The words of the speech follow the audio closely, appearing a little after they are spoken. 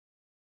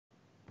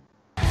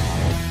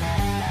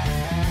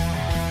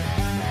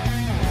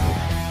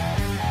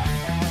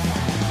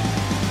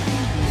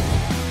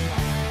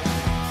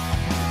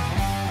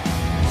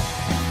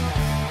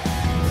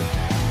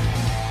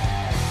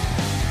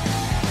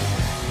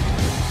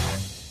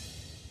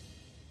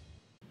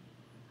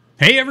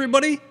Hey,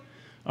 everybody.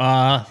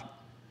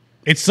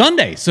 It's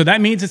Sunday, so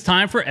that means it's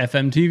time for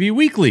FMTV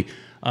Weekly.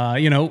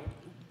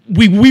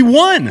 We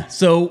won,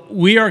 so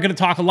we are going to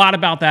talk a lot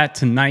about that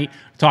tonight,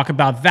 talk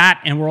about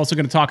that, and we're also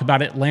going to talk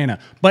about Atlanta.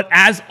 But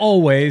as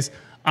always,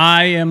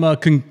 I am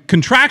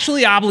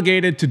contractually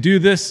obligated to do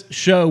this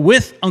show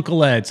with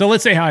Uncle Ed. So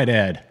let's say hi to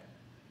Ed.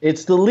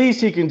 It's the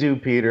least you can do,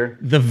 Peter.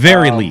 The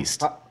very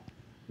least.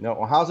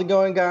 No, how's it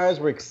going,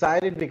 guys? We're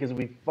excited because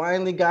we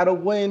finally got a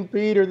win,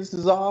 Peter. This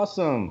is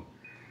awesome.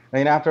 I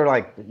mean, after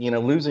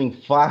losing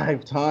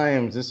 5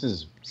 times, this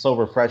is so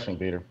refreshing,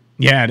 Peter.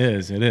 Yeah, it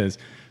is. It is.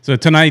 So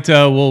tonight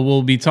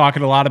we'll be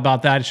talking a lot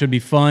about that. It should be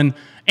fun.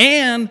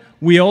 And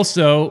we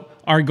also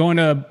are going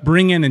to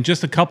bring in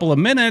just a couple of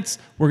minutes,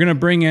 we're going to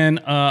bring in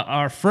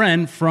our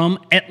friend from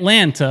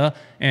Atlanta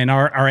and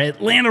our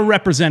Atlanta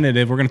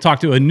representative. We're going to talk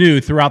to Anu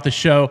throughout the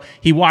show.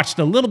 He watched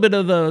a little bit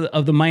of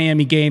the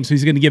Miami game, so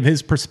he's going to give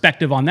his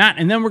perspective on that.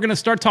 And then we're going to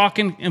start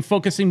talking and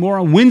focusing more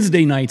on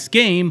Wednesday night's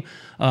game,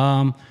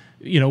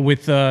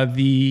 with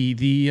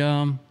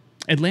the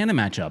Atlanta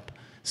matchup.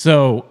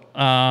 So,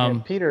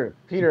 Peter,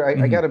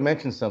 I got to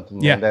mention something.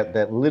 Yeah.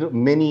 That little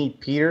mini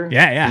Peter.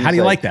 Yeah. How do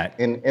you like that?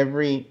 And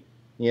every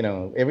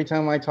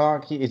time I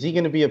talk, is he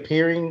going to be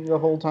appearing the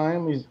whole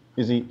time?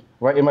 Is he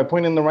right? Am I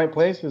pointing in the right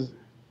place? Is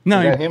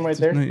that him right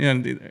there?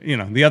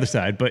 Yeah, the other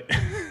side, but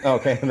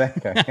okay,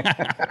 that guy.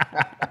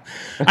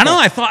 I know.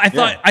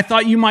 I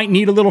thought you might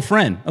need a little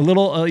friend, a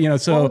little,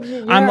 So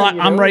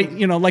I'm right,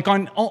 like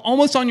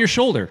almost on your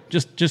shoulder,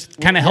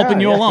 just kind of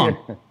helping you along.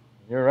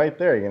 You're right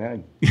there.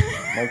 I'd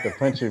like to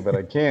punch you, but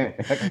I can't.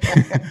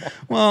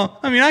 Well,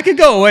 I mean, I could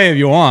go away if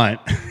you want.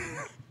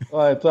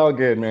 Well, it's all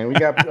good, man. We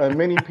got a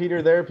mini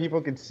Peter there. People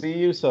could see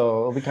you, so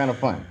it'll be kind of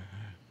fun.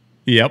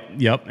 Yep.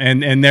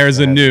 And there's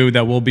a new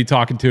that we'll be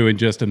talking to in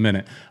just a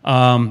minute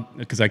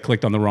because I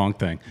clicked on the wrong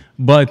thing.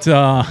 But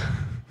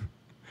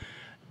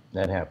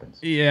that happens.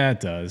 Yeah,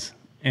 it does.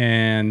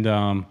 And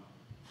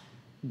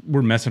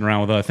we're messing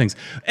around with other things.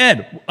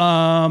 Ed,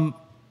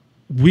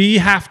 we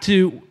have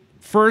to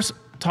first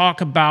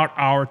talk about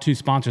our 2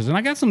 sponsors. And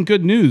I got some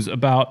good news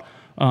about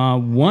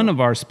one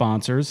of our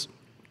sponsors.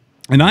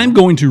 And I'm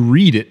going to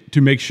read it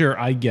to make sure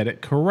I get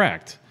it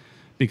correct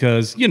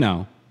because,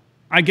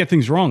 I get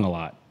things wrong a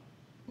lot.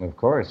 Of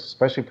course,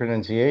 especially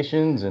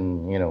pronunciations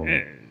and,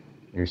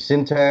 your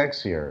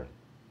syntax, your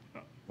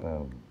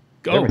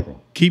everything.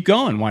 Keep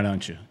going, why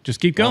don't you? Just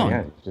keep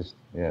going.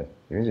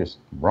 You're just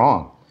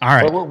wrong. All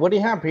right. What do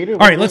you have, Peter? All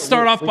right, let's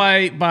start off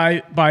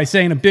by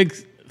saying a big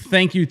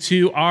thank you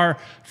to our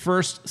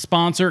first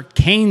sponsor,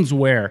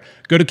 Caneswear.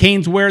 Go to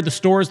Caneswear. The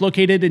store is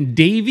located in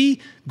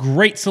Davie.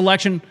 Great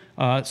selection.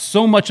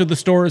 So much of the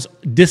store is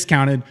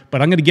discounted,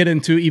 but I'm going to get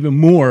into even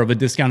more of a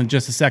discount in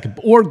just a second.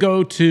 Or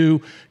go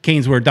to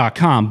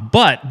caneswear.com.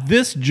 But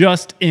this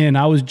just in,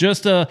 I was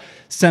just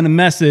sent a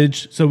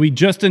message. So we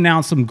just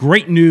announced some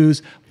great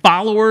news.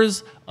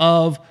 Followers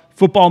of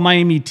Football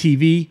Miami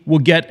TV will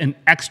get an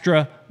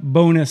extra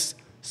bonus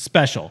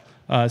special.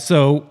 The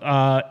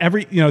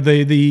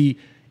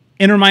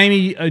Inter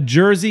Miami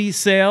jersey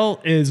sale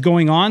is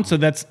going on. So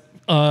that's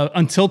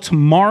until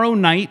tomorrow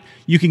night.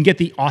 You can get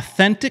the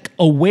authentic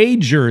away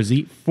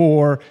jersey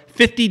for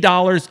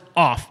 $50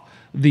 off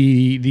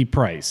the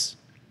price.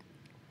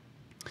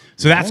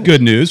 So that's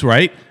good news,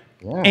 right?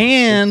 Yeah,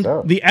 and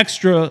the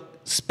extra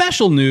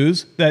special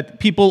news that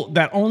people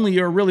that only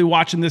are really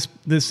watching this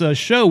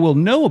show will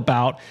know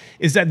about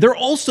is that they're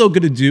also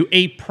going to do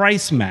a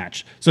price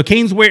match. So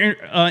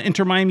Caneswear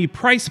Inter Miami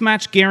price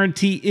match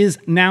guarantee is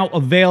now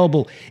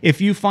available.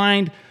 If you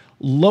find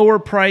lower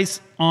price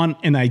on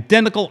an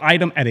identical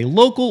item at a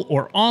local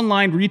or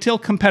online retail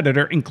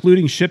competitor,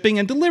 including shipping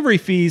and delivery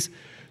fees,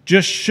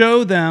 just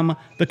show them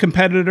the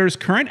competitor's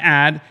current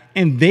ad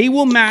and they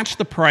will match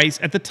the price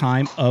at the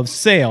time of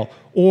sale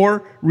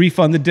or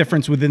refund the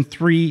difference within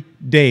 3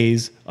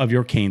 days of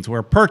your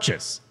Caneswear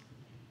purchase.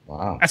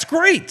 Wow. That's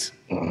great.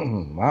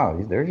 Wow,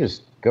 they're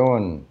just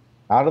going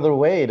out of their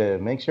way to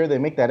make sure they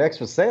make that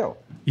extra sale.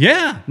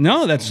 Yeah,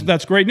 no,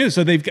 that's great news.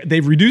 So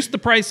they've reduced the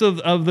price of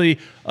the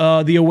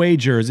away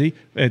jersey.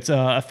 It's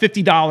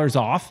 $50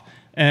 off,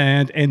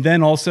 and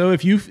then also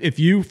if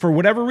you for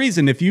whatever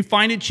reason if you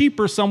find it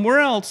cheaper somewhere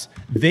else,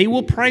 they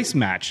will price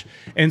match.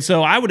 And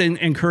so I would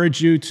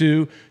encourage you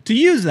to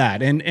use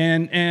that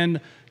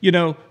and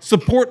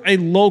support a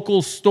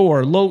local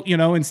store.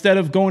 Instead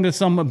of going to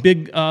some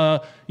big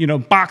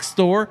box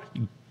store,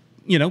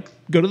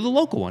 go to the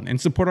local one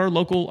and support our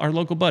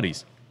local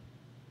buddies.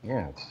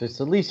 Yeah, it's just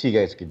the least you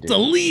guys could do. The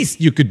least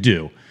you could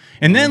do.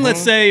 And then let's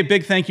say a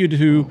big thank you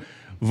to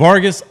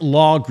Vargas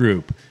Law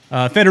Group.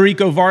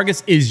 Federico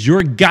Vargas is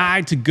your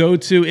guy to go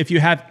to if you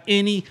have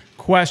any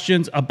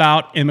questions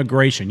about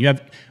immigration.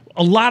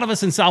 A lot of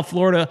us in South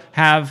Florida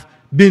have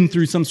been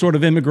through some sort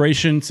of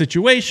immigration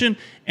situation,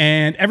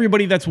 and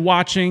everybody that's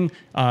watching,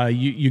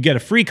 you get a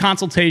free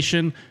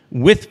consultation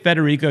with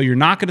Federico. You're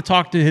not going to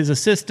talk to his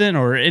assistant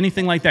or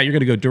anything like that. You're going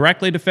to go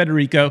directly to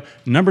Federico.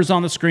 Numbers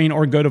on the screen,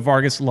 or go to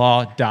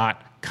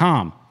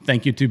vargaslaw.com.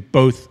 Thank you to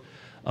both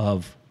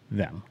of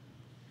them.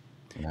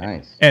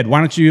 Nice. Ed, why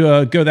don't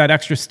you go that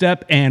extra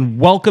step and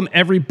welcome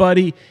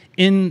everybody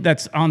in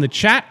that's on the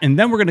chat, and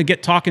then we're going to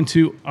get talking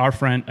to our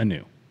friend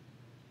Anu.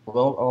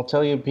 Well, I'll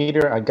tell you,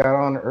 Peter, I got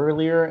on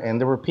earlier, and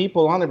there were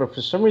people on there, but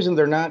for some reason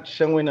they're not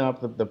showing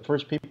up, the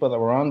first people that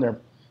were on there.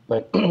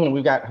 But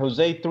we've got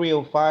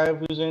Jose305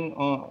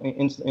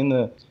 who's in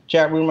the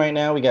chat room right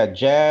now. We got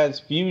Jazz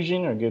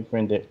Fusion, our good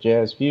friend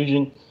Jazz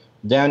Fusion.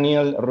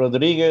 Daniel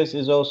Rodriguez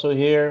is also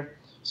here.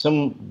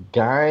 Some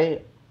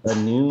guy,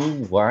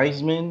 Anu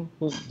Wiseman.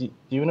 Do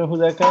you know who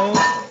that guy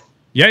is?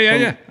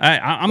 Yeah.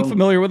 I'm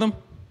familiar with him.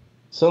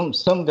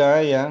 Some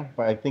guy, yeah.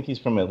 But I think he's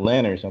from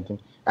Atlanta or something.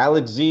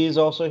 Alex Z is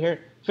also here.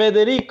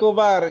 Federico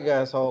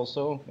Vargas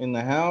also in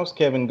the house.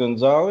 Kevin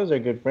Gonzalez, our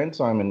good friend.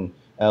 So I'm in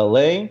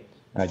LA.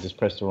 I just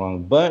pressed the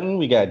wrong button.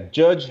 We got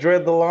Judge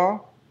Dredd the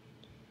Law.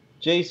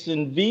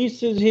 Jason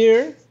Weiss is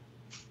here.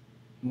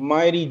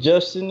 Mighty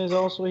Justin is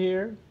also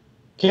here.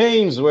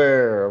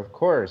 Kingswear, of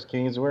course.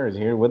 Kingswear is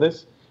here with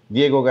us.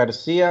 Diego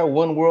Garcia,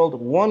 One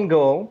World, One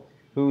Goal,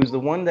 who's the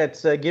one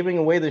that's giving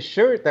away the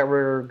shirt that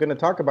we're going to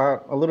talk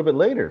about a little bit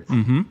later.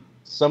 Mm-hmm.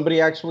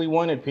 Somebody actually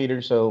won it,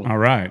 Peter. So all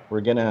right,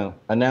 we're going to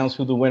announce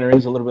who the winner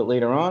is a little bit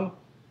later on.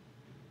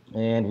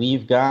 And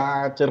we've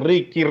got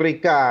Ricky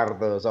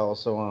Ricardo is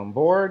also on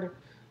board.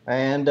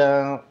 And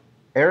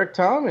Eric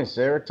Thomas,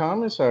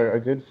 our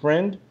good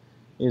friend,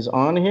 is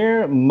on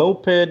here.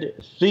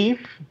 Moped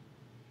Thief,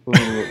 who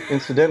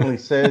incidentally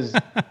says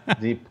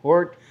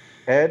deport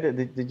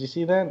Ed. Did you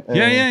see that?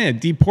 Yeah.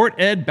 Deport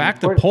Ed back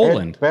to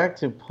Poland. Back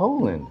to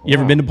Poland. You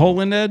ever been to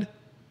Poland, Ed?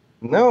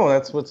 No,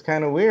 that's what's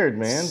kind of weird,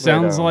 man.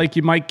 Sounds like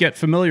you might get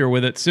familiar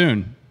with it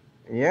soon.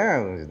 Yeah,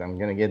 I'm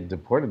going to get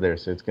deported there,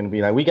 so it's going to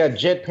be like... We got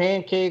Jet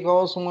Pancake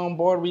also on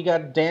board. We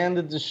got Dan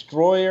the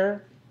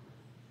Destroyer,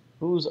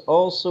 who's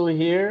also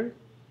here.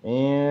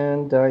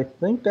 And I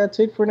think that's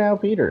it for now,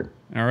 Peter.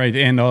 All right,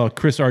 and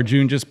Chris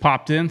Arjun just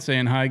popped in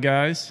saying hi,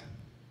 guys.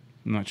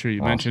 I'm not sure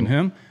you mentioned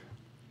him.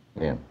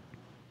 Yeah.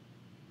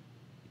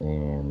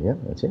 And yeah,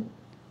 that's it.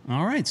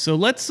 All right, so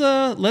let's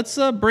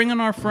bring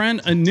in our friend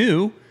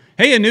Anu.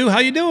 Hey, Anu, how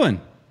you doing?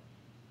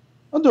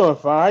 I'm doing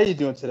fine. How you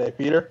doing today,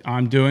 Peter?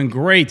 I'm doing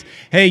great.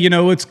 Hey,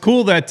 it's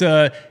cool that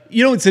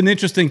it's an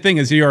interesting thing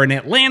is you're an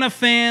Atlanta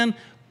fan,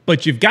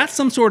 but you've got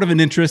some sort of an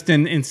interest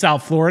in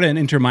South Florida and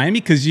Inter Miami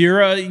because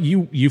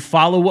you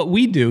follow what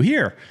we do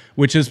here,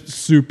 which is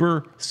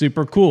super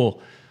super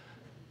cool.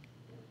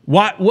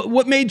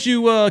 What made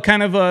you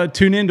kind of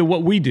tune into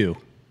what we do?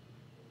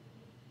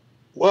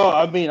 Well,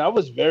 I mean, I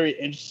was very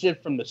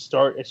interested from the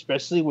start,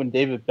 especially when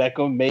David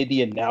Beckham made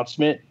the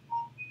announcement,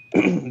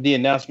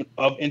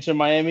 of Inter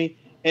Miami,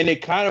 and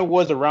it kind of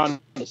was around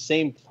the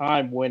same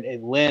time when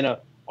Atlanta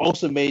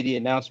also made the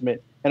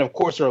announcement, and of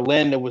course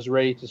Orlando was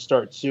ready to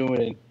start soon,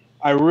 and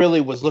I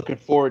really was looking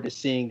forward to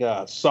seeing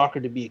soccer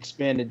to be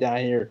expanded down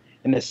here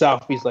in the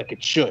Southeast like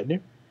it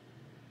should.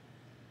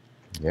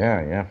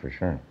 Yeah, for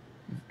sure.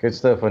 Good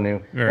stuff, Anu.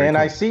 Very and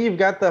cool. I see you've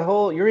got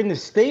you're in the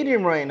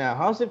stadium right now.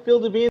 How's it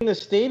feel to be in the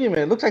stadium?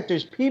 And it looks like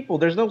there's people.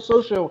 There's no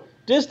social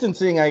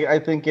distancing, I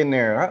think, in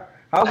there.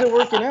 How's it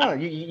working out?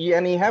 And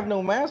you have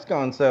no mask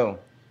on, so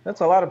that's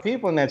a lot of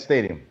people in that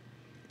stadium.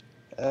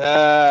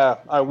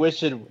 I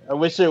wish it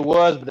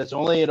was, but it's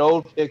only an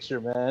old picture,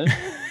 man.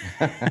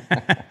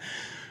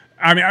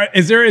 I mean,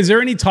 is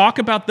there any talk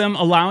about them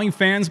allowing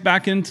fans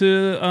back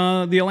into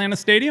the Atlanta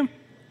Stadium?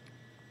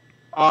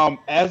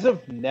 As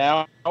of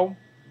now,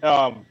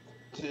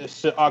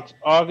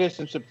 August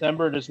and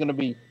September, there's going to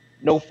be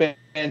no fans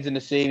in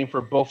the stadium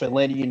for both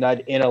Atlanta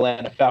United and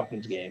Atlanta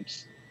Falcons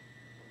games.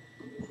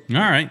 All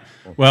right.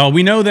 Well,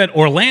 we know that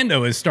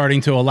Orlando is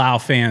starting to allow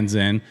fans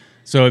in,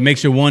 so it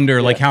makes you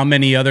wonder, like, how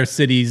many other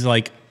cities,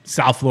 like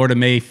South Florida,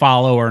 may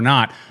follow or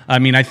not. I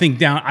mean, I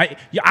think I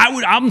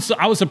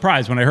was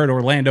surprised when I heard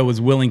Orlando was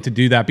willing to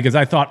do that because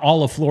I thought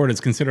all of Florida is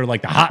considered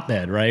like the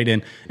hotbed, right?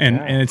 And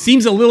it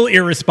seems a little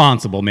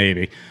irresponsible,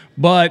 maybe,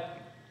 but.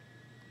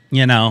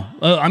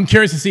 I'm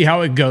curious to see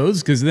how it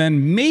goes because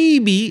then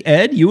maybe,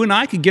 Ed, you and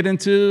I could get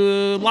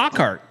into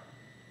Lockhart.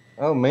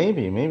 Oh,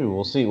 maybe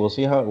we'll see. We'll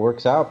see how it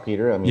works out,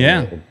 Peter. I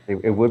mean,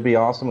 it would be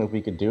awesome if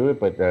we could do it,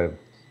 but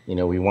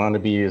we want to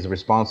be as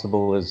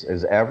responsible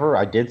as ever.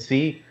 I did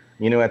see,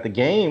 at the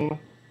game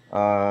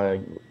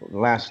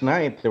last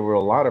night, there were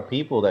a lot of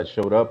people that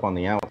showed up on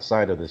the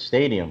outside of the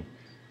stadium.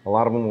 A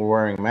lot of them were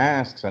wearing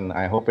masks, and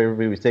I hope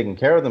everybody was taking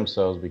care of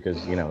themselves because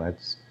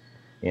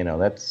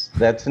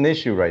that's an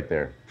issue right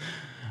there.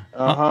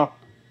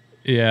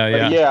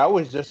 Yeah, I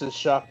was just as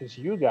shocked as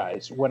you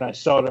guys when I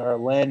saw that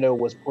Orlando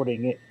was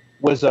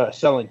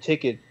selling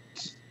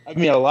tickets. I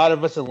mean, a lot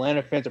of us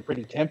Atlanta fans are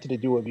pretty tempted to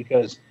do it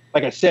because,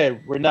 like I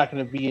said, we're not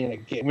going to be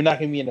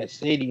in that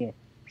stadium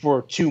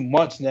for 2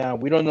 months now.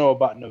 We don't know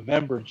about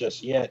November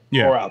just yet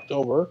or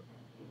October.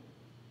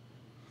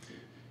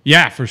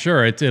 Yeah, for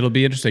sure. It'll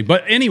be interesting.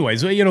 But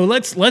anyways,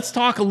 let's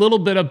talk a little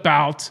bit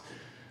about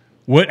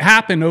what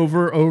happened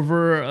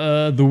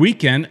over the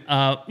weekend.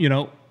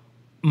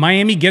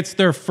 Miami gets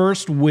their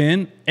first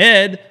win.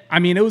 Ed, I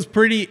mean, it was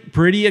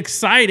pretty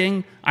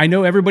exciting. I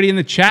know everybody in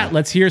the chat.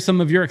 Let's hear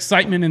some of your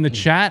excitement in the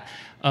chat.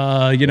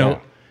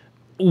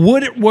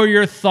 what were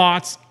your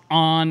thoughts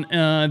on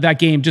that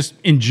game, just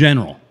in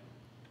general?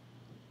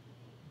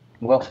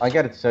 Well, I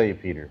got to tell you,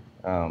 Peter,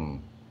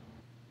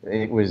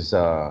 it was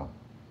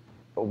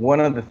one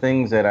of the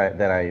things that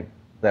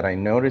I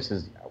noticed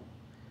is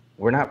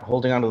we're not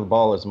holding onto the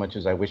ball as much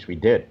as I wish we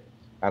did.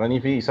 I don't know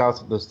if you saw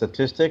the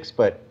statistics,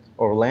 but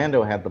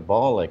Orlando had the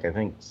ball like I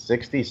think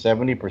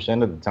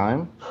 60-70% of the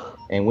time,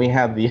 and we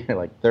had the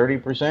like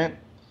 30%.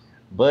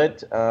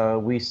 But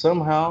we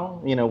somehow,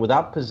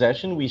 without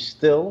possession, we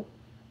still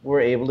were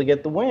able to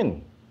get the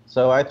win.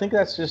 So I think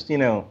that's just,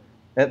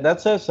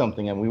 that says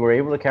something. And we were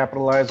able to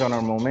capitalize on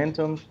our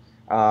momentum.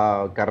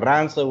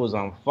 Carranza was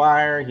on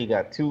fire. He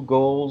got 2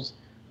 goals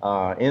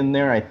in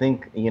there. I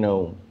think,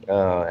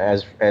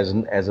 as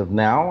of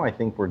now, I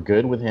think we're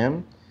good with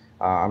him.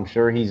 I'm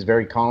sure he's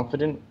very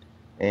confident.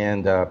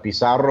 And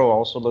Pizarro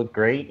also looked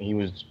great. He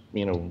was,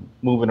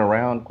 moving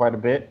around quite a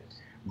bit.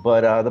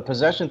 But the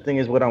possession thing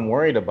is what I'm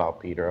worried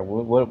about, Peter.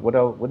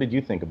 What did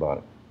you think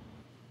about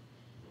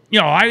it?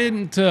 I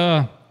didn't.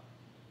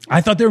 I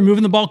thought they were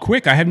moving the ball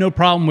quick. I had no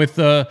problem with.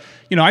 I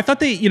thought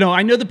they.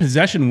 I know the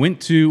possession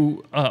went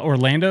to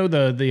Orlando,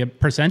 the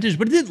percentage,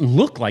 but it didn't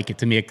look like it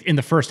to me in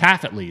the first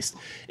half. At least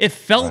it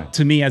felt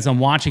to me as I'm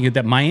watching it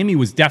that Miami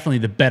was definitely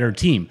the better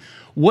team.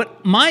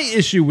 What my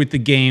issue with the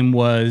game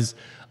was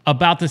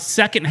about the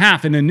second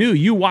half, and Anu,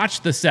 you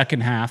watched the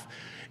second half,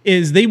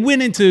 is they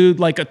went into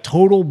like a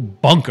total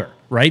bunker,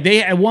 right?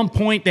 At one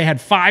point they had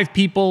 5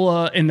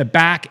 people in the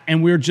back,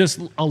 and we were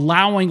just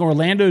allowing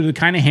Orlando to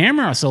kind of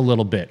hammer us a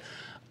little bit.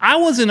 I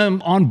wasn't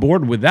on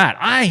board with that.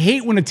 I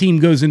hate when a team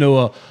goes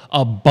into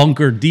a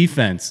bunker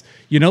defense.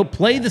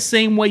 Play the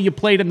same way you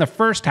played in the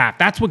first half.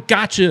 That's what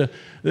got you,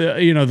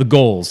 the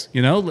goals.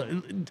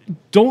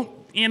 Don't.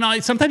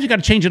 Sometimes you got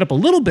to change it up a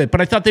little bit, but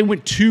I thought they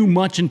went too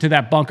much into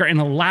that bunker and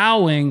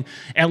allowing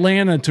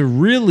Atlanta to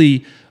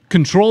really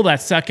control that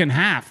second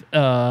half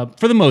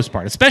for the most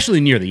part,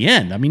 especially near the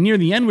end. I mean, near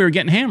the end, we were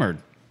getting hammered.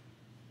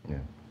 Yeah.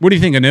 What do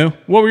you think, Anu?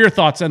 What were your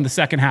thoughts on the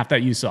second half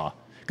that you saw?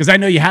 Because I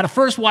know you had to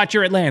first watch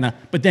your Atlanta,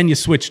 but then you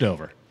switched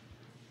over.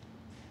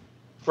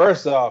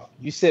 First off,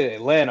 you said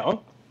Atlanta.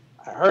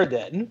 I heard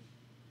that.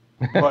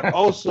 But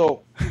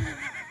also,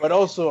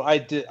 I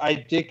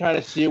did kind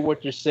of see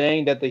what you're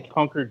saying, that they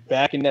hunkered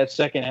back in that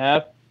second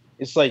half.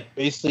 It's like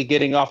basically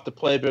getting off the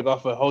playbook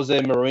off of Jose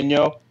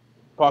Mourinho,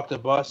 park the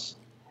bus.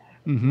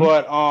 Mm-hmm.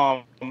 But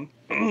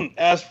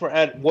as for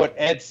what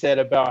Ed said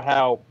about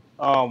how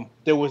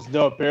there was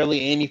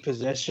barely any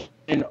possession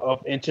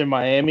of Inter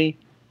Miami,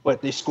 but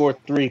they scored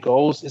 3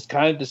 goals, it's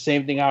kind of the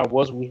same thing how it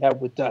was we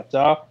had with Tata.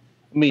 I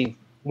mean,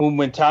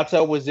 when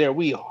Tata was there,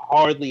 we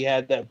hardly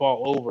had that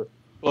ball over,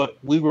 but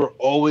we were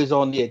always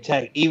on the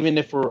attack. Even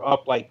if we're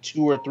up like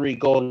 2 or 3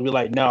 goals, we're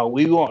like, no,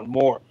 we want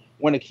more.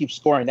 We want to keep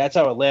scoring. That's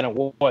how Atlanta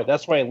was.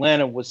 That's why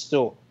Atlanta was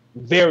still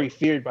very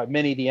feared by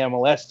many of the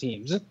MLS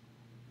teams.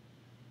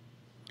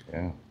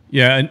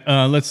 Yeah.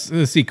 Let's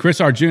see. Chris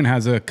Arjun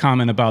has a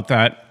comment about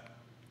that,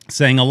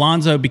 saying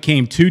Alonso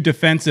became too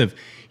defensive.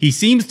 He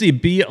seems to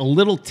be a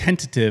little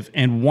tentative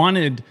and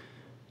wanted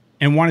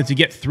to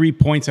get 3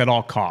 points at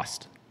all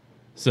cost.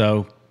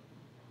 So,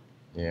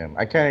 yeah,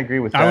 I kind of agree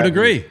with that. I would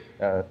agree.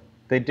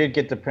 They did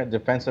get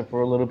defensive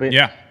for a little bit.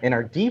 Yeah, and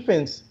our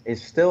defense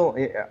is still.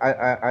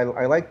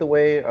 I like the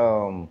way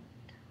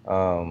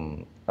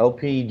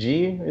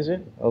LPG, is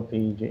it?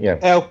 LPG, yeah.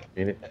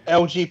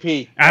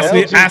 LGP. Ask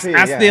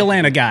LGP, the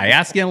Atlanta guy.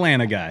 Ask the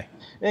Atlanta guy.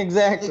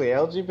 Exactly,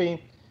 LGP.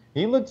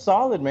 He looked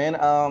solid, man.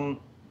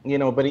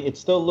 But it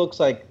still looks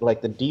like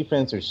the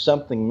defense, there's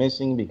something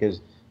missing because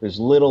there's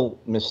little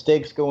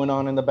mistakes going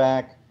on in the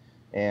back.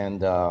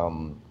 And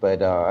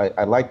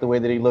I like the way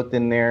that he looked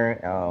in there.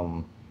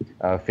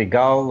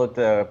 Figal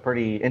looked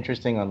pretty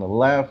interesting on the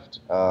left.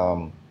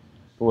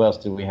 Who else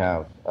do we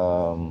have?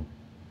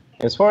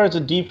 As far as the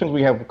defense,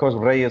 we have, of course,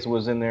 Reyes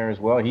was in there as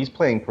well. He's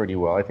playing pretty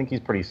well. I think he's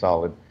pretty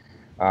solid.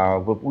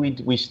 But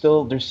we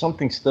still, there's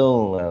something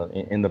still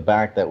in the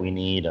back that we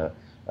need.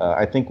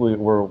 I think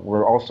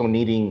we're also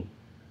needing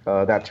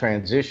that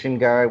transition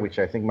guy, which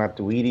I think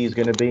Matuidi is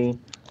going to be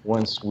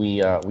once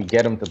we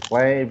get him to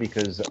play,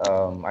 because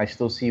I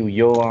still see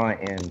Ulloa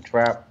and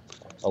Trapp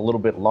a little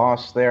bit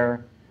lost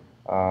there.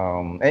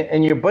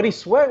 And your buddy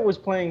Sweat was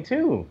playing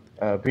too,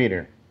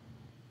 Peter.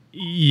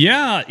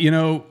 Yeah,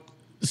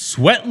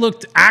 Sweat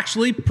looked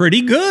actually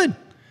pretty good.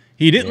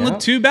 He didn't look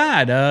too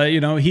bad.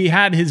 He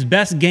had his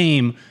best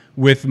game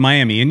with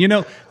Miami.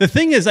 And, the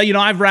thing is,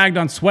 I've ragged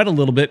on Sweat a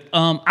little bit.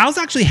 I was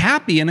actually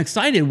happy and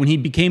excited when he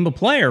became a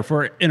player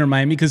for Inter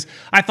Miami because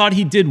I thought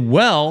he did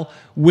well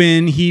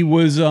when he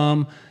was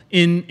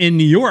in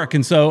New York.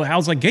 And so I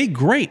was like, hey,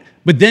 great.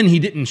 But then he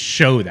didn't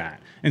show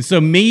that. And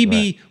so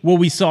maybe what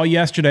we saw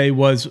yesterday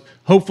was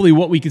hopefully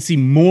what we could see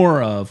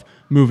more of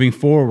moving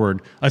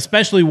forward,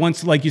 especially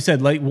once, like you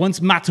said, once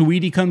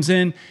Matuidi comes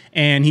in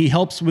and he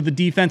helps with the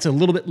defense, a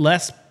little bit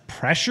less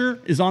pressure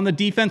is on the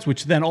defense,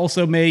 which then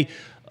also may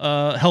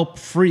help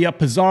free up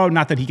Pizarro.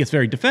 Not that he gets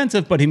very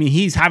defensive, but I mean,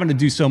 he's having to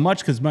do so much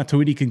because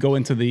Matuidi can go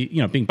into the,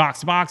 being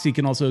box to box. He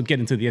can also get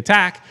into the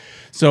attack.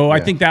 So I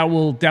think that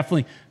will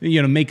definitely,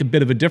 make a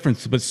bit of a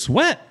difference. But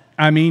Sweat,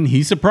 I mean,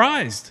 he's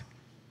surprised.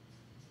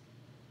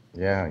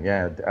 Yeah.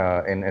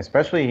 And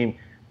especially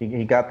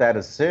he got that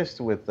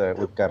assist with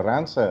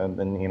Carranza.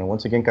 And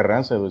once again,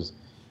 Carranza was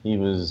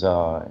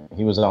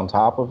on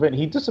top of it.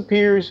 He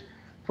disappears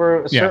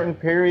for certain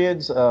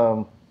periods.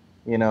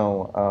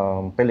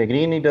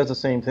 Pellegrini does the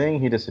same thing.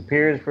 He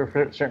disappears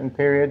for certain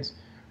periods,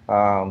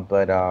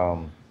 but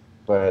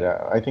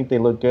I think they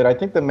look good. I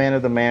think the man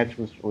of the match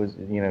was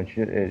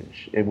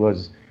it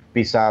was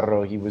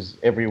Pizarro. He was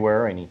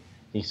everywhere, and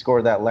he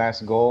scored that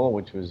last goal,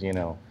 which was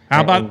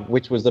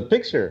which was the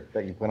picture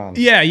that you put on.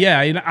 Yeah.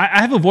 I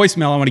have a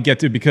voicemail I want to get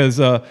to because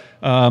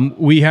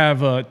we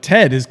have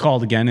Ted is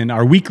called again, and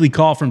our weekly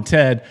call from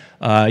Ted.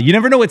 You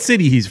never know what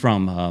city he's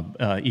from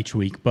each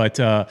week, but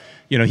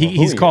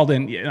he's called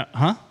in,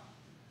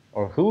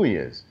 or who he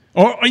is.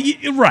 Or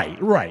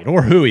right,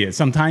 or who he is.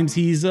 Sometimes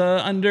he's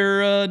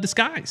under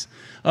disguise.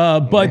 So I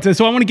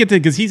want to get to,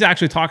 because he's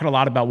actually talking a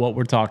lot about what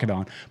we're talking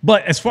on.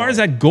 But as far as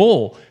that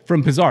goal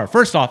from Pizarro,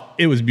 first off,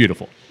 it was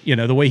beautiful.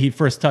 The way he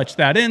first touched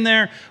that in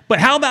there. But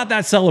how about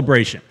that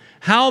celebration?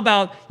 How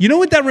about,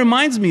 what that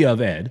reminds me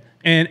of, Ed?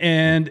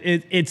 And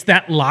it's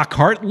that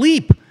Lockhart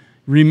leap.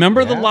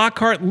 Remember the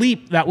Lockhart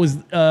leap that was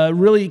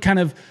really kind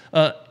of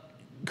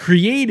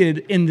created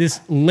in this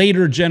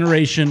later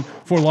generation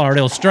for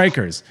Lauderdale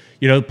Strikers.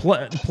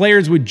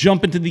 Players would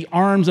jump into the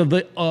arms of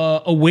the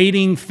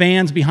awaiting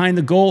fans behind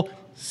the goal.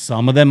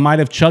 Some of them might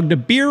have chugged a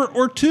beer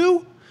or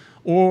two,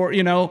 or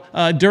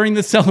during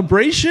the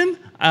celebration.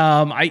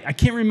 I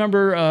can't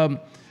remember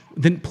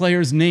the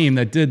player's name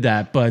that did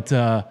that, but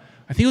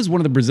I think it was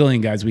one of the Brazilian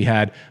guys we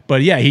had.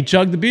 But yeah, he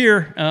chugged the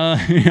beer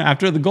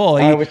after the goal.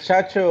 It was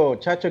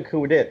Chacho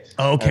Coudet.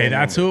 Okay,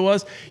 that's who it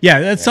was.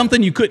 Yeah, that's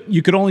something you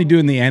could only do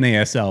in the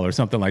NASL or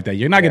something like that.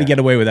 You're not going to get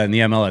away with that in the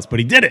MLS, but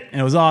he did it, and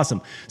it was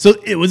awesome. So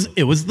it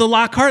was the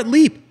Lockhart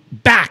leap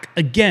back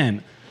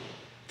again.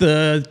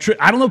 I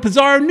don't know if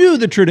Pizarro knew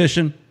the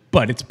tradition,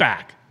 but it's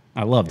back.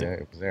 I loved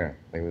it. Yeah,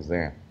 it was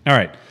there. All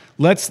right,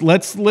 let's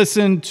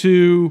listen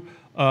to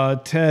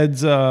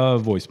Ted's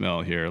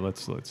voicemail here.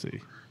 Let's see.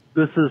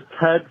 This is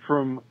Ted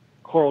from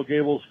Coral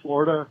Gables,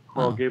 Florida.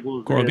 Coral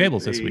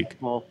Gables this week.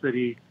 Small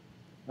city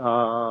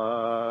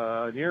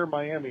near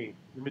Miami,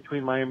 in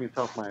between Miami and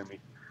South Miami.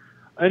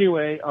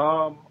 Anyway,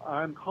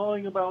 I'm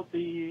calling about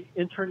the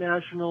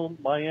International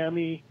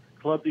Miami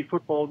Club de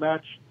Football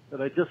match that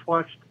I just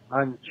watched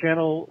on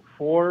Channel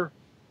 4,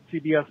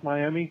 CBS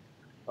Miami.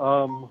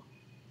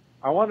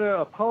 I want to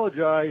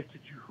apologize to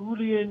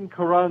Julian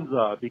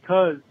Carranza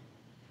because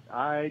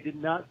I did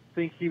not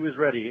think he was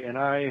ready, and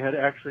I had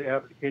actually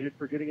advocated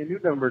for getting a new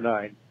number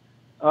 9.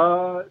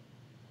 So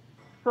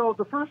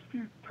the first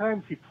few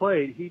times he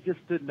played, he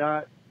just did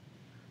not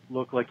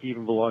look like he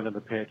even belonged on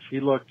the pitch. He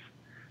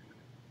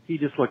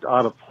just looked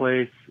out of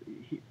place.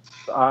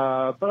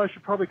 But I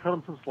should probably cut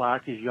him some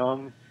slack. He's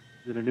young.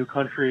 He's in a new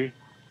country,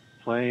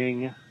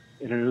 playing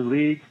in a new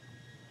league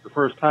the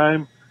first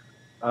time.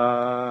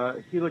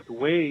 He looked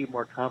way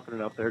more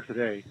confident up there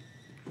today.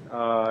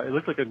 It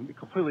looked like a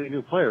completely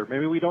new player.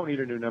 Maybe we don't need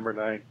a new number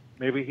 9.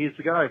 Maybe he's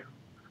the guy.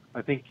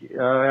 I think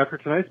after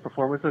tonight's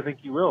performance, I think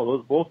he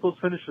will. Both those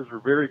finishes were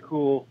very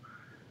cool,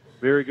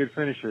 very good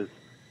finishes.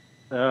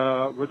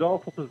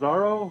 Rodolfo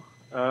Pizarro,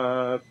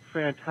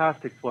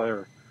 fantastic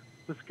player.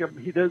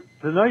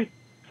 Tonight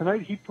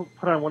he put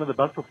on one of the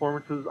best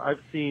performances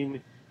I've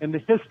seen in the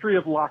history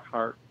of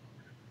Lockhart.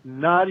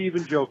 Not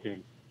even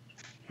joking.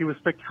 He was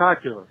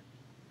spectacular.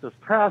 The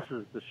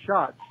passes, the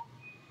shots,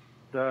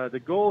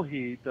 the goal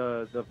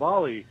the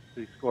volley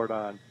he scored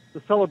on,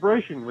 the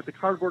celebration with the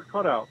cardboard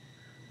cutout.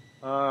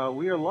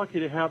 We are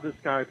lucky to have this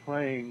guy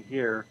playing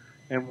here.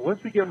 And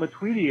once we get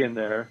Matuidi in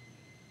there,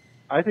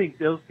 I think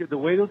the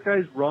way those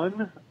guys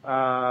run,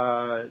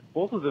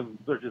 both of them,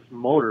 they're just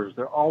motors.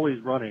 They're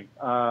always running.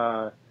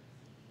 I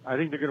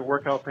think they're going to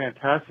work out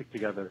fantastic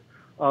together.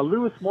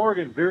 Lewis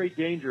Morgan, very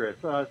dangerous.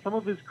 Some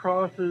of his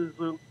crosses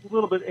a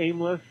little bit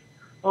aimless.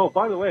 Oh,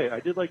 by the way,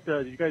 did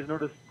you guys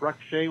notice Breck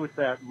Shea with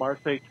that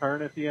Marseille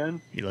turn at the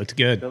end? He looked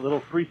good. That little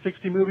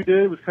 360 move he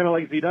did was kind of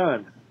like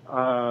Zidane.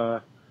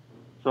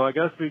 So I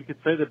guess we could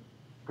say that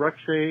Breck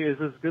Shea is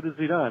as good as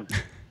Zidane.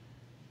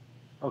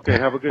 Okay,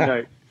 have a good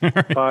night.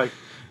 Bye.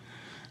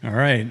 All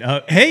right.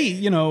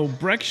 Hey,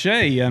 Breck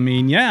Shea, I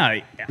mean, yeah,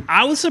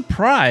 I was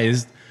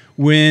surprised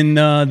when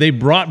they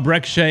brought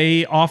Breck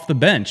Shea off the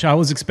bench. I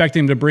was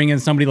expecting to bring in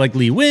somebody like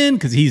Lee Nguyen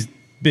because he's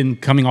been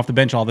coming off the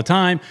bench all the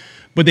time.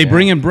 But they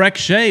bring in Breck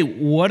Shea.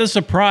 What a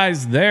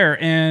surprise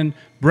there. And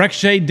Breck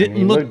Shea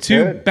didn't look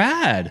too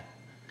bad.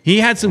 He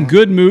had some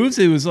good moves.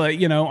 It was like,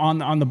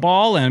 on the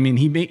ball. And I mean,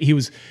 he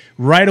was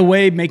right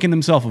away making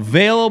himself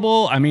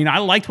available. I mean, I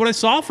liked what I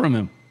saw from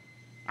him.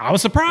 I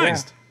was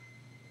surprised.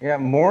 Yeah,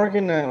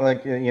 Morgan,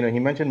 he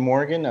mentioned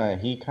Morgan.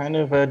 He kind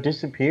of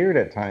disappeared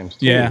at times,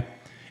 too. Yeah.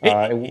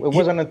 It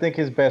wasn't, I think,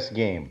 his best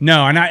game.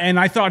 No, and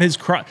I thought his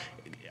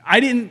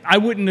I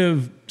wouldn't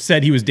have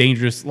said he was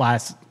dangerous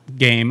last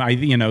game.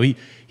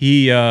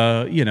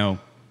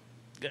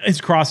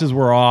 His crosses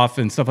were off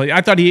and stuff like that.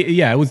 I thought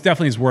it was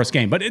definitely his worst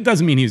game, but it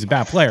doesn't mean he's a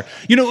bad player.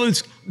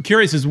 What's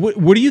curious is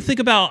what do you think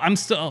about?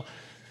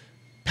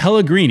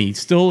 Pellegrini.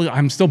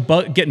 I'm still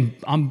bugged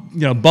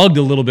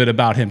a little bit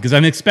about him because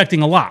I'm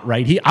expecting a lot,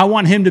 right? I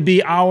want him to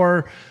be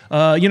our,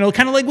 kind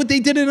of like what they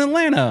did in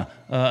Atlanta,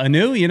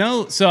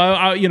 Anu.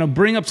 So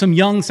bring up some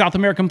young South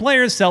American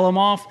players, sell them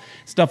off,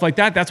 stuff like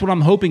that. That's what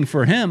I'm hoping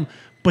for him.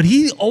 But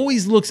he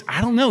always looks, I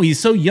don't know, he's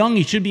so young,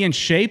 he should be in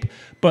shape.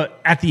 But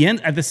at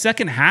the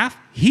second half,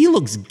 he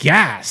looks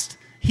gassed.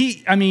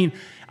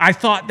 I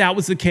thought that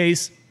was the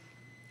case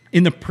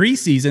in the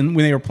preseason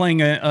when they were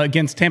playing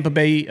against Tampa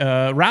Bay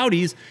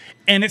Rowdies,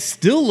 and it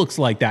still looks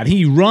like that.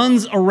 He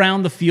runs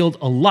around the field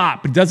a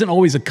lot, but doesn't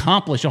always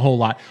accomplish a whole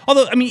lot.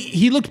 Although,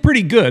 he looked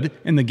pretty good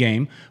in the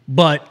game,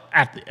 but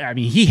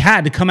he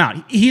had to come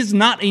out. He's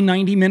not a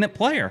 90-minute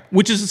player,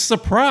 which is a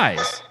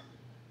surprise.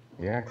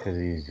 Yeah, because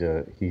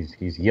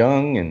he's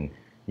young, and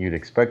you'd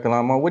expect a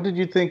lot more. What did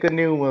you think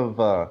anew of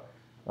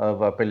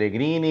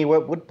Pellegrini?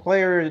 What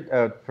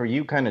player for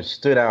you kind of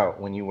stood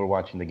out when you were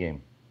watching the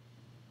game?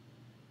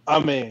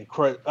 I'm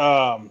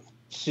about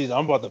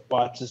to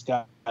botch this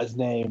guy's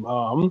name.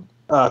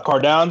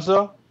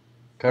 Carranza.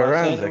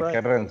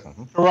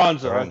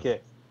 Carranza.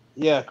 Okay.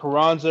 Yeah,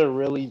 Carranza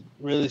really,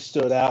 really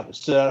stood out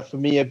for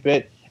me a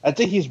bit. I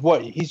think he's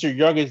your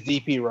youngest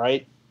DP,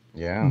 right?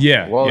 Yeah.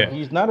 Yeah. Well, yeah.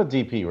 He's not a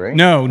DP, right?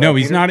 No,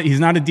 he's not.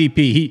 He's not a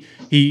DP.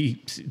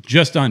 He's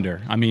just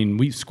under.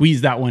 We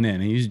squeezed that one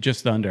in. He's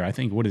just under. I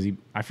think. What is he?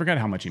 I forgot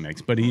how much he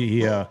makes, but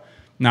he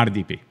not a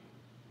DP.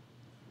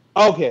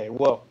 Okay.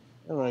 Well,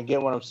 I'm gonna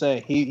get what I'm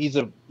saying. He's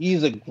a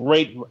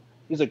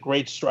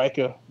great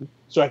striker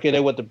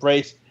there with the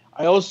brace.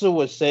 I also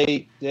would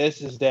say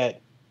this is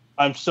that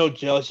I'm so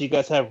jealous you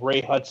guys have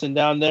Ray Hudson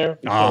down there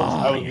because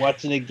I was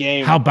watching the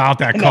game. How about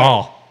that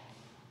call?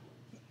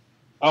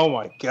 Oh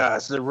my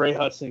gosh, the Ray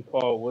Hudson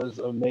call was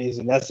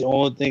amazing. That's the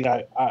only thing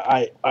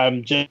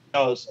I'm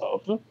jealous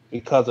of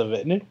because of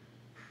it.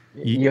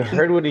 You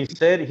heard what he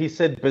said? He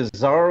said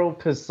Bizarro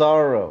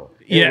Pizarro.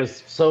 It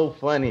was so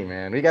funny,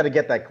 man. We got to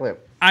get that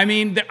clip.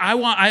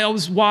 While I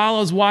was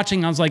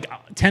watching, I was like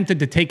tempted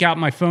to take out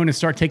my phone and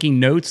start taking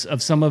notes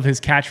of some of his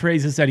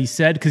catchphrases that he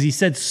said because he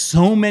said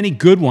so many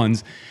good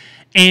ones,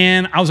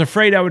 and I was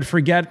afraid I would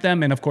forget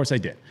them, and of course I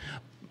did.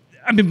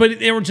 But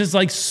there were just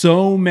like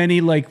so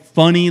many like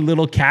funny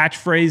little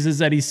catchphrases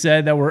that he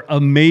said that were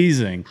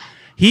amazing.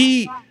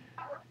 He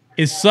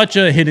is such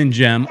a hidden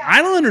gem.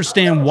 I don't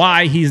understand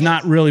why he's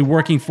not really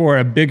working for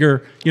a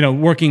bigger,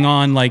 working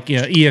on like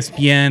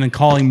ESPN and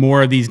calling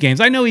more of these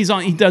games. I know he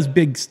does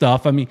big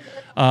stuff. Being,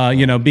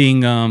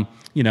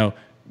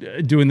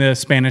 doing the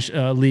Spanish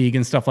league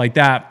and stuff like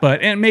that.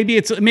 And maybe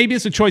it's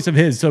a choice of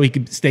his so he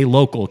could stay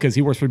local because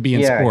he works for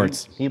beIN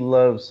Sports. He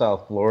loves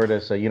South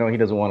Florida, so he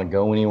doesn't want to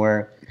go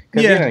anywhere.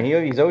 Because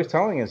he's always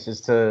telling us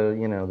it's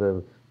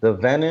to the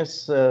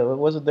Venice. What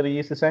was it that he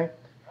used to say?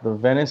 The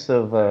Venice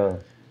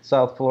of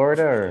South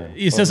Florida, or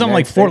he says something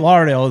like Fort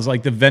Lauderdale is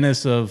like the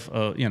Venice of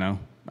I don't know.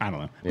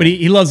 Yeah. But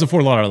he loves the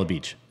Fort Lauderdale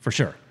beach for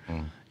sure.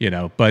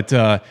 But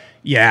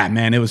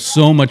man, it was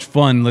so much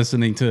fun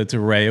listening to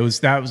Ray. It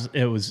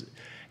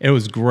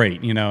was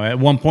great. At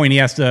one point he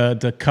has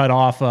to cut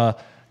off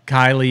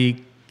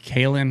Kylie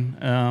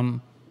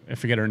Kalin. I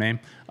forget her name.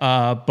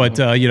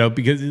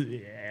 Because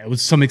it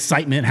was some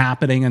excitement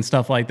happening and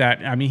stuff like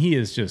that. He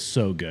is just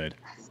so good.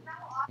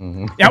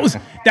 Mm-hmm.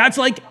 That's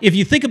like, if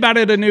you think about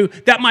it anew,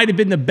 that might have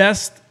been the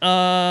best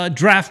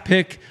draft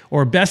pick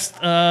or best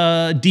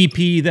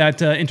DP that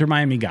Inter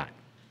Miami got.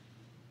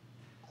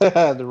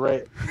 The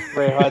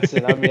Ray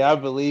Hudson. I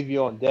believe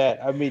you on that.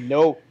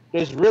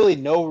 There's really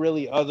no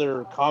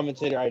other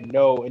commentator I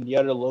know in the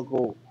other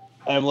local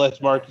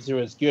MLS markets who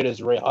is as good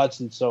as Ray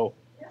Hudson. So,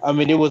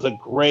 it was a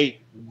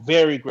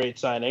very great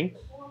signing.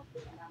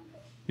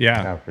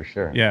 Yeah, for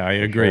sure. Yeah, I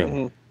agree. Sure.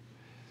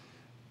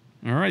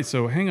 Mm-hmm. All right,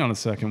 so hang on a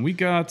second. We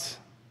got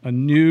a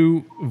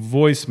new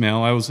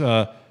voicemail. I was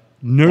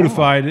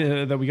notified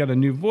that we got a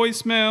new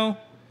voicemail.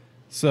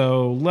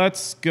 So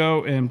let's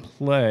go and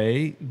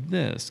play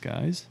this,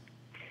 guys.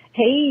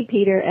 Hey,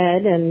 Peter,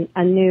 Ed, and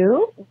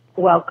Anu.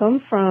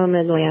 Welcome from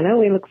Atlanta.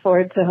 We look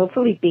forward to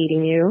hopefully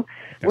beating you.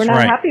 We're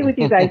not happy with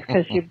you guys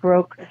because you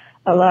broke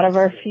a lot of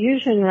our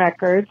fusion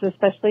records,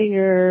 especially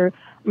your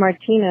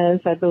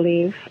Martinez, I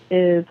believe,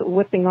 is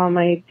whipping all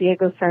my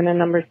Diego Serna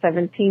number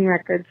 17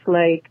 records,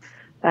 like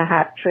the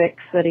hat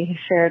tricks that he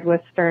shared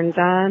with Stern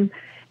John.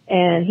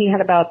 And he had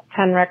about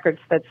 10 records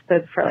that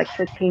stood for like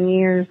 15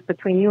 years.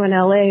 Between you and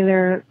LA,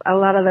 a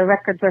lot of the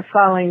records are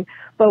falling.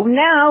 But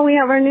now we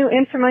have our new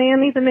Inter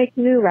Miami to make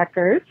new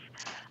records.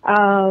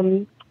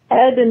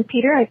 Ed and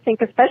Peter, I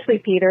think especially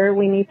Peter,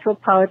 we need to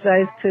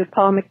apologize to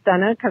Paul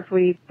McDonough because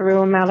we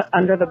threw him out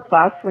under the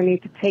bus. We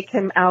need to take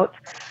him out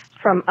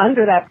from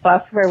under that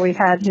bus where we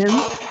had him.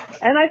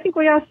 And I think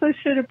we also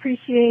should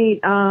appreciate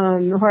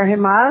Jorge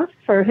Mas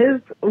for his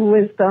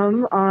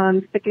wisdom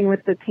on sticking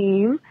with the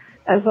team,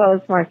 as well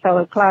as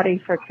Marcelo Clary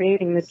for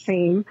creating the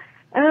team.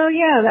 Oh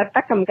yeah, that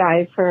Beckham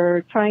guy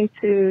for trying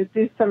to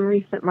do some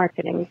recent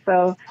marketing.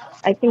 So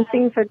I think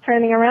things are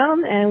turning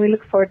around and we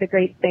look forward to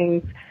great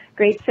things.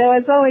 Great show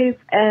as always.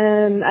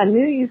 And I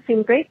knew you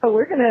seemed great, but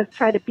we're going to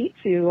try to beat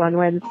you on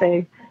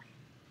Wednesday.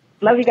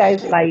 Love you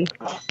guys. Bye.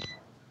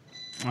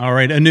 All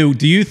right. Anu,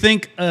 do you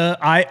think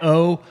I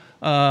owe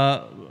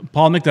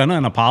Paul McDonough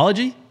an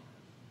apology?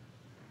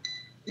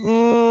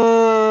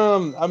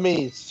 I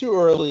mean, it's too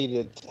early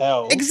to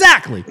tell.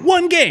 Exactly.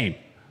 One game.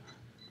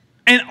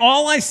 And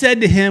all I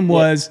said to him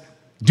was,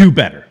 do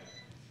better.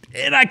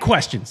 And I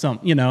questioned some,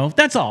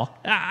 that's all.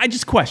 I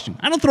just question.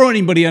 I don't throw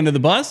anybody under the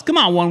bus. Come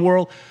on, One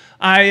World.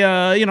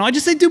 I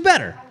just say do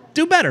better.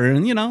 Do better.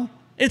 And,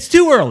 it's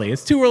too early.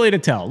 It's too early to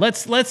tell.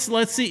 Let's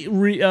see,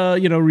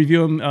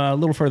 review him a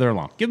little further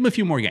along. Give him a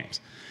few more games.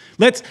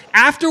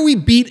 After we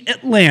beat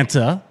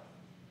Atlanta,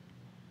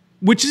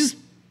 which is,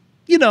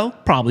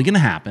 probably going to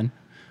happen.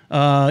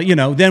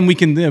 Then we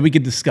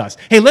can discuss.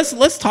 Hey,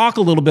 let's talk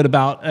a little bit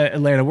about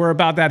Atlanta. We're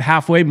about that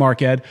halfway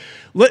mark, Ed.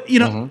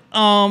 Anu,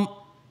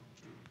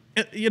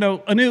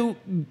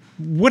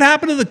 what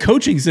happened to the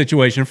coaching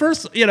situation?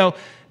 First,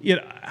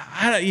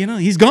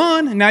 he's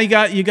gone, and now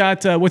you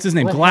got what's his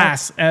name,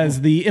 Glass,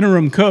 as the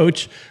interim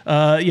coach.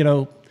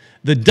 The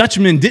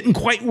Dutchman didn't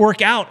quite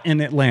work out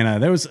in Atlanta.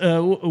 There was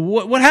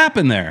what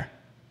happened there?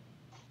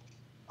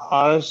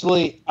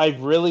 Honestly, I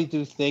really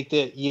do think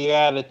that you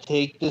got to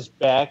take this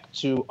back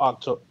to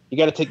October. You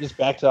got to take this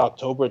back to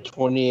October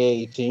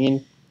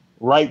 2018,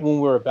 right when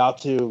we were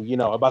about to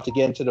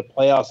get into the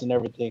playoffs and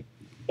everything.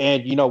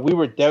 And we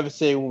were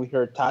devastated when we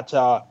heard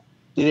Tata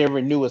didn't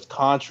renew his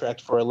contract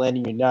for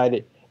Atlanta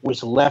United,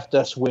 which left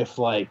us with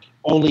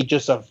only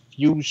just a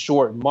few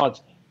short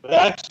months. But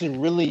actually,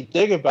 really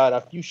think about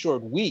a few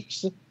short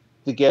weeks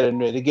to get a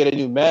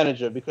new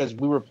manager, because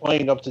we were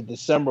playing up to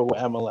December with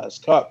MLS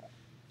Cup.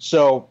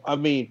 So, I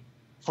mean,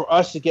 for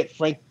us to get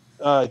Frank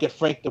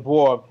de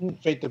Boer in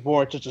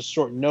such a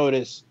short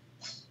notice,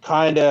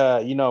 kind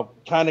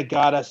of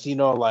got us, we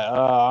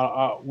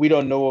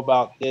don't know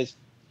about this,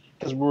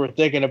 because we were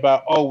thinking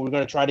about, we're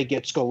going to try to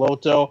get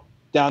Schelotto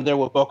down there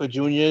with Boca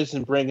Juniors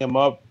and bring him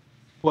up.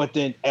 But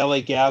then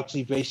LA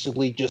Galaxy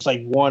basically just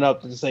won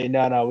up to say,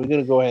 no, we're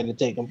going to go ahead and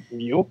take him from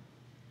you.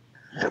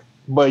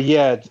 But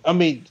yeah, I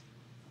mean,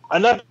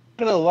 I'm not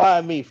going to lie.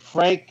 I mean,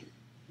 Frank,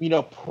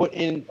 put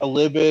in a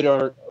little bit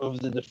of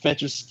the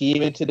defensive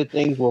scheme into the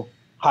things with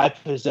high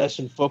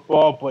possession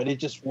football, but it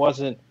just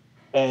wasn't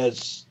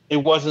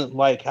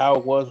like how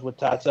it was with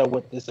Tata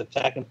with this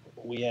attacking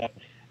football we have.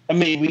 I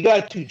mean, we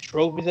got 2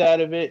 trophies out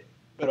of it,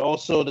 but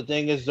also the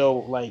thing is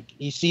though,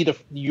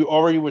 you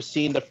already were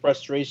seeing the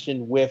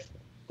frustration with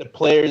the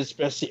players,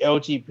 especially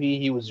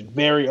LGP. He was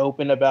very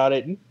open about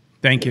it.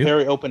 Thank you.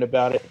 Very open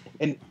about it,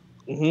 and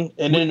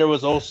then there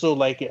was also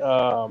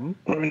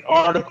an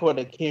article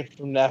that came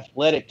from The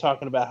Athletic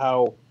talking about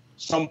how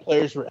some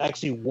players were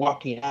actually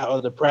walking out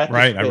of the practice.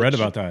 Right, pitch. I read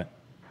about that.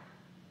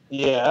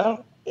 Yeah,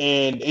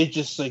 and it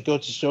just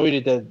goes to show you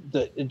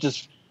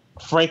that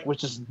Frank was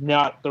just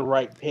not the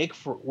right pick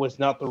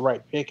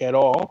at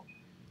all.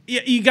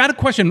 Yeah, you got a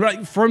question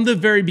right from the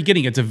very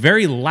beginning. It's a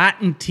very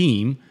Latin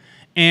team.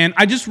 And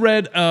I just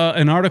read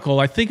an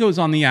article, I think it was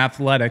on The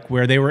Athletic,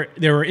 where they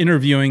were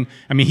interviewing.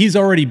 I mean, he's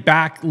already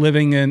back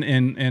living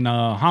in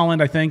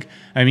Holland, I think.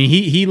 I mean,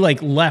 he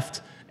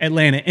left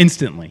Atlanta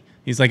instantly.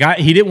 He's he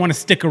didn't want to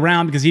stick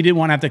around because he didn't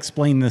want to have to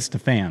explain this to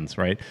fans,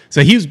 right?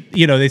 So he was,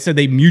 they said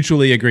they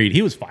mutually agreed.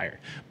 He was fired.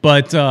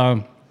 But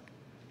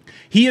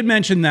he had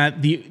mentioned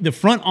that the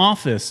front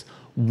office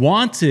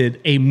wanted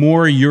a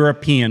more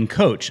European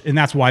coach, and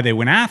that's why they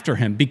went after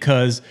him,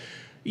 because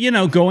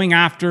going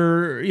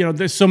after,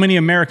 there's so many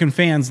American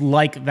fans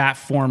like that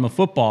form of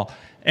football.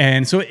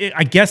 And so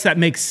I guess that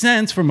makes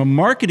sense from a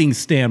marketing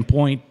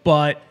standpoint.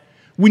 But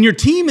when your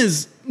team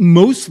is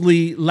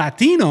mostly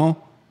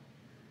Latino,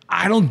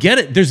 I don't get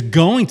it. There's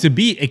going to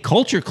be a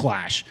culture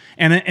clash.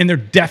 And there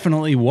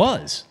definitely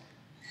was.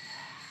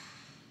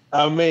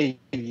 I mean,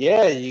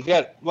 yeah, you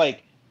got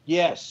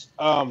yes,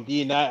 a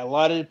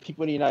lot of the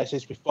people in the United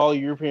States, we follow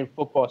European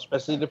football,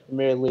 especially the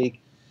Premier League.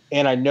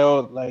 And I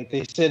know,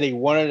 they said they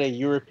wanted a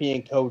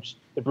European coach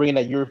to bring in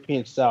that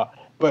European style.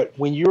 But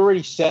when you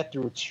already sat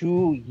through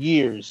 2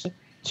 years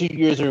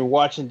of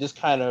watching this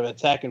kind of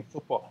attacking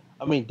football,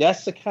 I mean,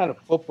 that's the kind of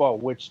football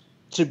which,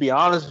 to be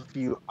honest with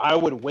you, I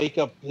would wake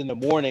up in the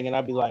morning and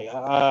I'd be like,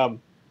 I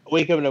want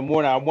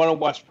to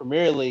watch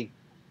Premier League.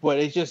 But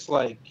it's just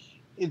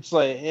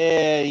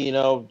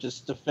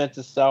just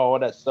defensive style, all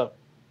that stuff.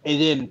 And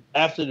then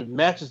after the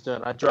match is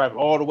done, I drive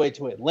all the way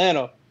to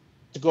Atlanta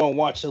to go and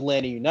watch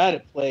Atlanta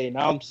United play, and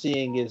all I'm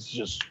seeing is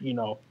just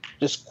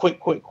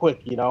quick.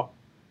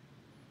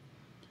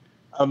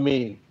 I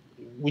mean,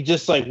 we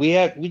just had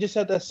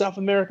that South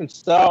American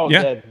style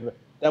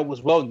that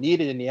was well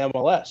needed in the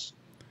MLS.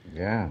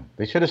 Yeah,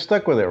 they should have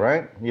stuck with it,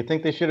 right? You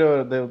think they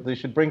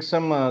should bring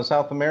some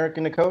South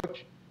American to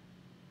coach?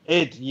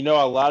 A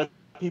lot of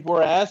people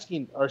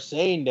are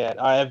saying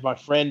that. I have my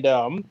friend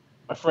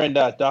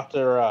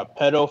Dr.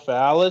 Pedro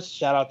Fales.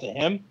 Shout out to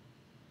him.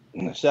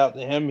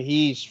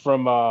 He's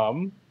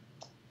from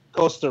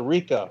Costa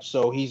Rica.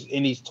 So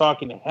he's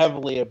talking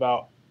heavily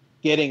about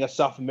getting a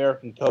South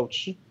American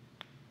coach.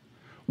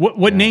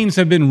 What names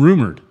have been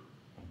rumored?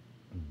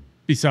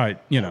 Beside,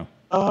 we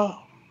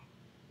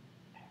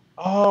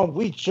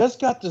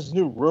just got this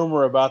new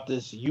rumor about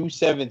this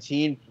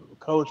U17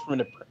 coach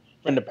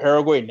from the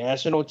Paraguay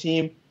national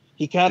team.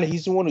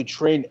 He's the one who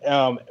trained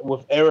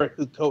with Eric,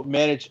 who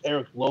managed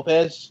Eric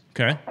Lopez.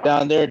 Okay.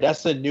 Down there.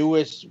 That's the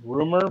newest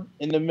rumor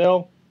in the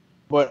mill.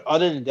 But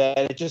other than that,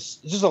 it's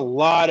just a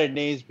lot of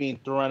names being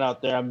thrown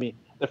out there. I mean,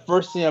 the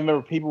first thing I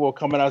remember people were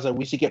coming out, I was like,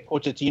 we should get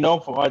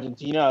Pochettino from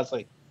Argentina. I was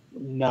like,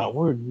 no,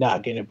 we're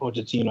not getting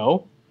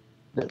Pochettino.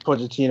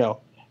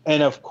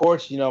 And of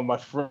course, my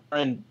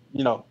friend,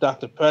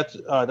 Dr.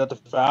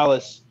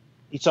 Fallis,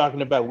 he's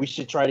talking about we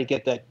should try to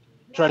get that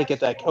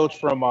coach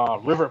from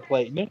River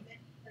Plate.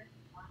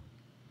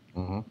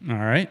 Mm-hmm. All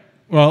right.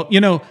 Well,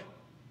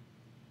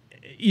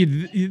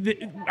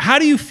 how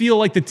do you feel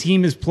like the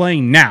team is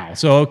playing now?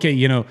 So, okay,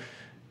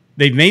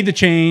 they've made the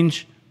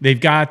change. They've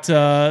got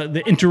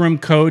the interim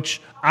coach.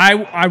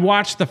 I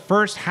watched the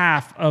first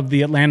half of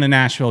the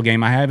Atlanta-Nashville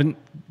game.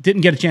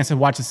 Didn't get a chance to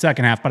watch the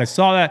second half, but I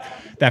saw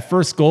that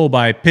first goal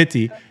by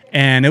Pitti,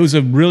 and it was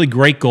a really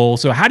great goal.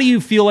 So how do you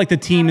feel like the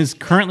team is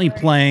currently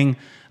playing,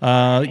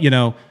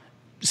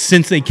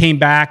 since they came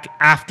back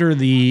after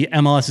the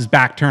MLS's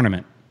back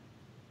tournament?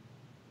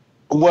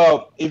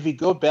 Well, if you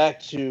go back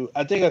to,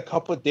 I think a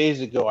couple of days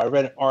ago, I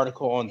read an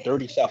article on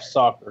 30 South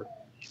Soccer,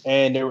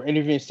 and they were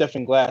interviewing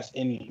Stephen Glass,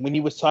 and when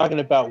he was talking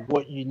about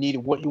what you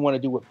want to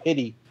do with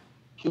Pitti,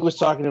 he was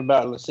talking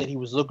about, let's say he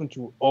was looking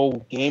through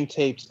old game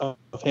tapes of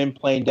him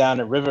playing down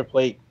at River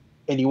Plate,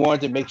 and he wanted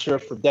to make sure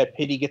that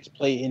Pitti gets to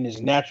play in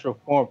his natural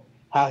form,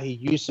 how he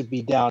used to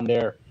be down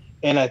there.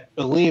 And I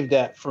believe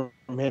that from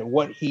him,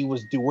 what he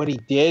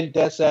did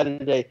that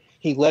Saturday,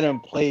 he let him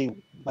play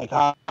like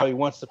how he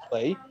wants to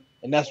play.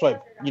 And that's why,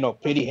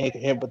 Pitti hit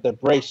him with the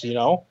brace,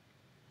 Yeah.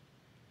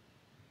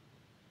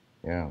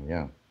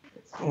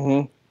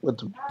 Mm-hmm.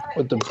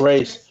 With the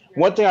brace.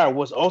 One thing I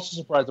was also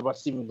surprised about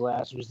Stephen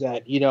Glass was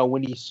that,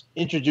 when he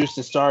introduced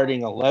the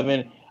starting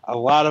 11, a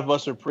lot of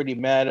us were pretty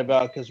mad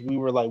about because we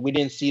were like, we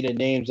didn't see the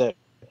names that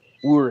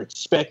we were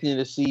expecting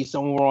to see.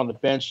 Some were on the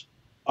bench.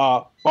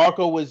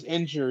 Barco was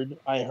injured,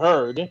 I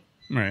heard.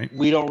 Right.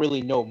 We don't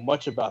really know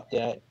much about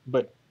that.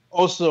 But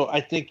also,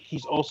 I think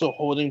he's also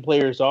holding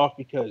players off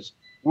because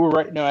we're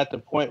right now at the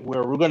point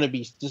where there's going to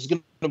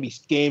be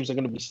games that are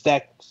going to be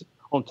stacked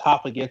on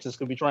top against us.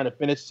 Going to be trying to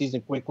finish the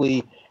season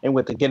quickly and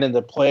with getting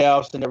the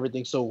playoffs and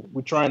everything. So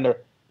we're trying to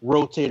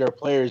rotate our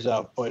players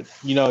out. But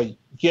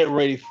get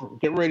ready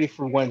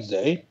for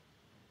Wednesday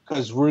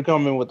because we're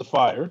coming with the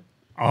fire.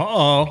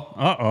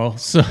 So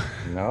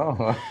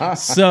no.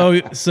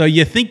 so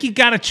you think you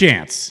got a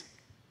chance?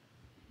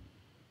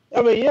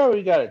 I mean, yeah,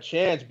 we got a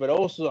chance, but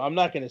also I'm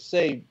not going to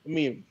say. I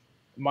mean,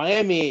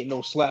 Miami ain't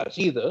no slouch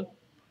either.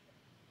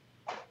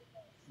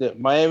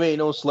 Miami ain't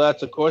no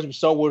slouch. Of course, we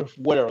saw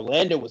what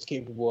Orlando was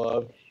capable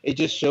of. It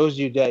just shows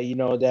you that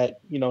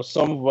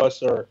some of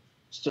us are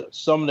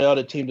some of the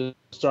other teams are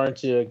starting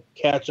to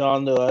catch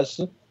on to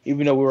us,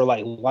 even though we were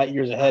like light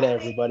years ahead of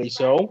everybody.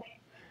 So,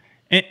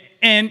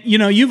 and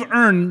you've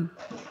earned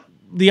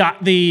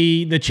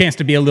the chance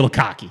to be a little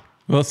cocky.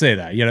 We'll say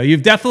that.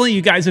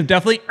 You guys have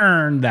definitely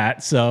earned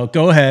that. So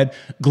go ahead,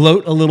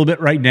 gloat a little bit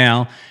right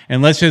now,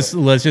 and let's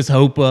just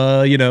hope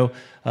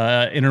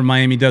Inter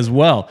Miami does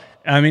well.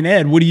 I mean,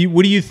 Ed, what do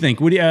you think?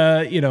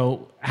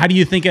 How do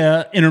you think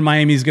Inter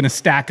Miami is going to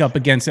stack up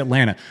against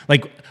Atlanta?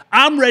 Like,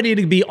 I'm ready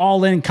to be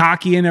all in,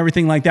 cocky, and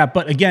everything like that.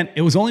 But again,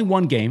 it was only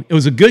one game. It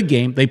was a good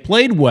game. They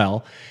played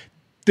well.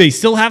 They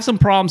still have some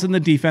problems in the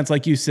defense,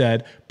 like you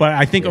said. But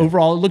I think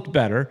overall it looked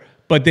better.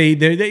 But they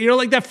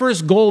like that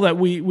first goal that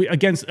we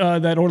against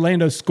that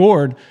Orlando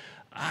scored.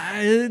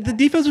 The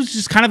defense was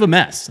just kind of a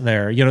mess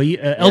there.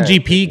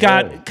 LGP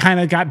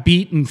got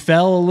beat and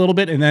fell a little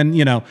bit, and then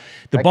the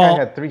ball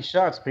had 3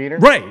 shots, Peter.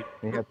 Right.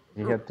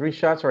 He had 3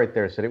 shots right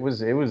there. So it was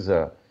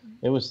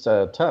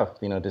tough,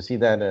 to see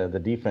that the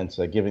defense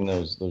giving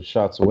those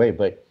shots away.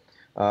 But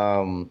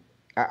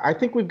I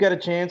think we've got a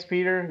chance,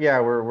 Peter.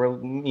 Yeah,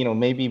 we're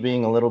maybe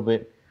being a little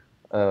bit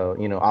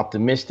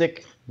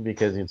optimistic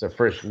because it's our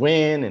first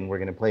win and we're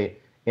going to play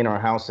in our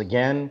house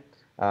again.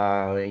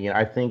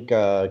 I think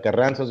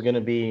Carranzo's going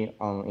to be,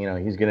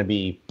 he's going to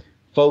be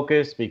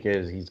focused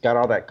because he's got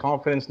all that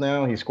confidence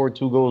now. He scored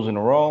 2 goals in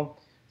a row,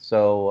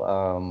 so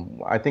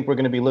I think we're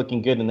going to be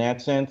looking good in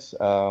that sense.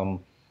 But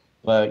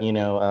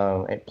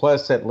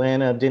plus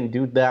Atlanta didn't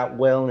do that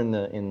well in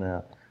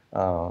the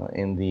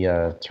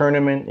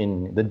tournament,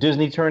 in the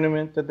Disney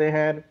tournament that they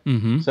had.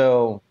 Mm-hmm.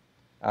 So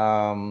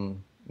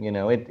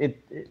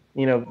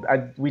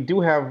we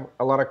do have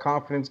a lot of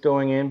confidence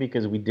going in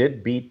because we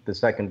did beat the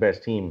second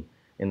best team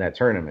in that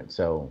tournament.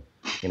 So,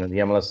 the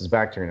MLS's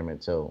back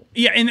tournament. So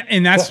yeah,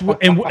 and that's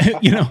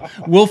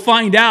we'll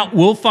find out.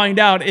 We'll find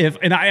out if.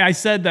 And I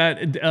said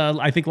that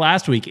I think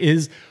last week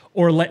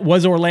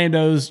was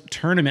Orlando's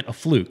tournament a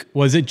fluke?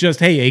 Was it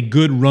just a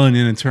good run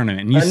in a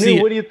tournament?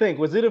 And what do you think?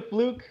 Was it a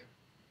fluke?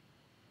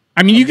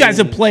 I mean, you guys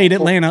have played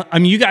Atlanta. I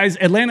mean,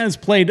 Atlanta has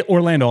played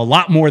Orlando a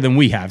lot more than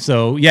we have.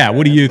 So, yeah,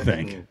 what do you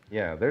think?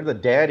 Yeah, they're the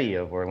daddy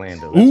of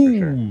Orlando. That's for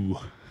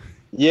sure.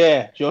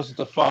 Yeah, Joseph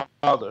the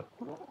father.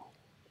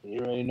 You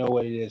already know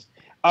what it is.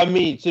 I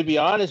mean, to be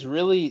honest,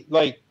 really,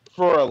 like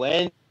for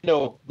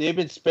Orlando, they've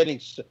been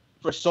spending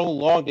for so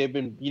long. They've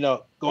been,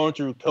 going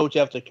through coach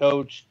after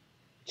coach,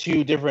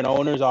 2 different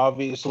owners,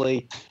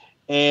 obviously,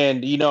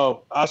 and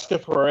Oscar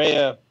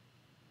Pereira.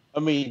 I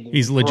mean,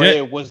 he's legit.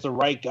 Pereira was the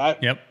right guy.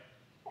 Yep.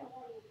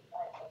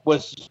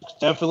 Was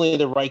definitely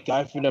the right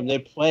guy for them. They're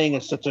playing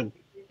in such a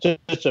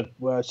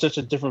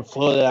different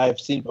flow that I've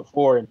seen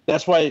before, and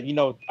that's why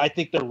I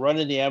think the run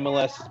in the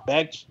MLS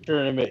back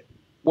tournament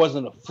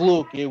wasn't a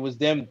fluke. It was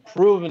them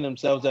proving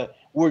themselves that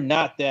we're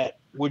not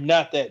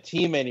that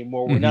team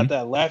anymore. We're not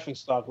that laughing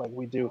stock like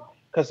we do.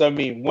 Because I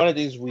mean, one of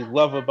the things we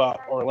love about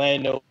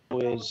Orlando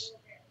is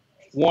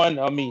one.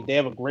 I mean, they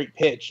have a great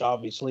pitch,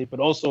 obviously, but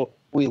also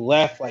we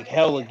laugh like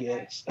hell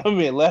against. I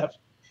mean, laugh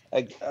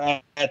like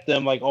at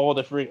them like all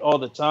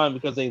the time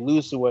because they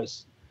lose to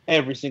us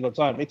every single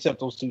time,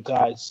 except those 2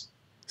 ties.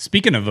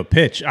 Speaking of a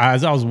pitch,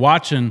 as I was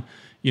watching,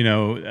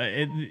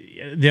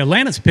 the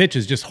Atlanta's pitch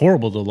is just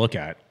horrible to look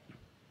at.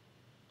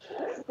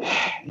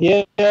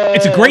 Yeah,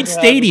 it's a great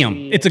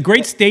stadium. It's a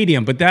great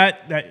stadium, but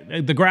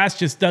that the grass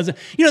just doesn't.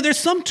 There's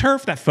some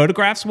turf that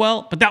photographs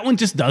well, but that one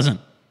just doesn't.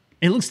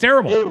 It looks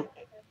terrible.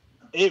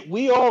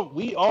 We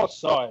all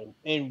saw it,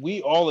 and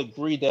we all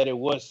agreed that it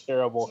was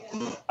terrible.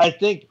 I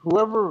think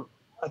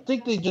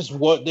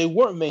they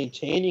weren't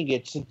maintaining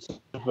it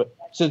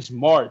since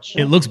March.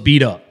 It looks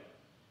beat up.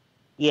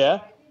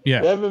 Yeah. They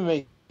haven't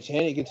been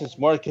maintaining it since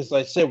March because,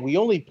 like I said, we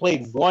only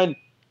played one.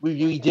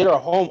 We did our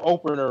home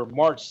opener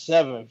March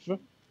 7th,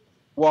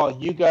 while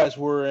you guys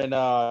were in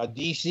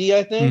DC,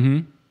 I think.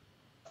 Mm-hmm.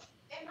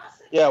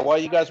 Yeah, while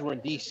you guys were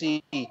in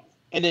DC,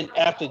 and then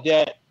after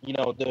that,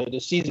 the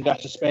season got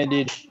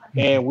suspended,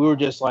 and we were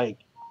just like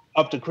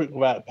up the creek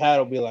without a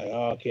paddle, be like,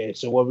 oh, okay,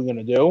 so what are we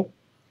gonna do?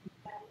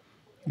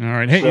 All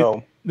right,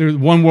 hey, there's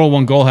One World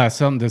One Goal has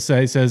something to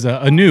say. It says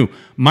anew,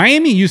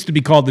 Miami used to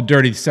be called the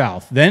Dirty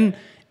South. Then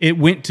it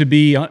went to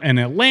be an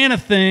Atlanta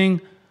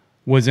thing.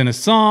 Was in a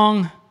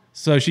song.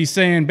 So she's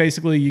saying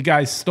basically you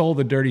guys stole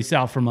the Dirty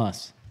South from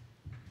us.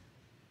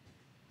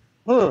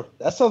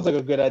 That sounds like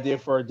a good idea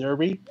for a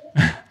derby.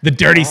 The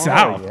Dirty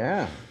South.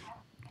 Yeah.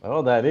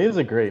 Oh, that is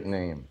a great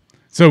name.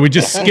 So we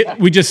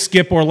just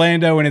skip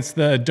Orlando and it's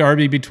the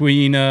derby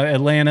between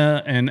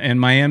Atlanta and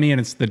Miami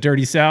and it's the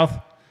Dirty South.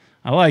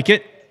 I like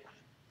it.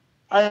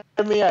 I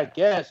mean, I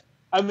guess.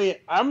 I mean,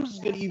 I'm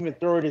just gonna even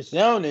throw this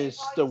down is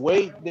the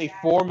way they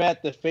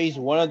format the phase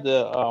 1 of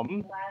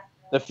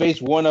the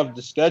phase 1 of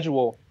the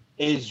schedule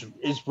is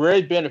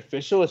very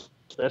beneficial,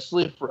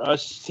 especially for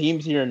us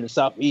teams here in the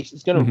Southeast.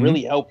 It's going to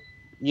really help,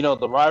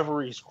 the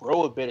rivalries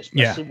grow a bit,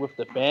 especially with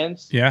the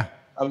fans. Yeah.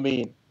 I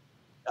mean,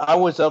 I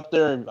was up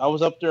there in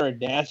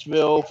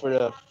Nashville for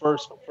the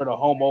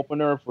home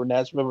opener for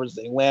Nashville versus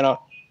Atlanta,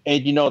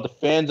 and the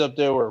fans up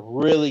there were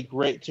really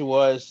great to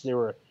us. They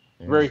were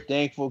very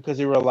thankful because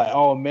they were like,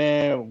 "Oh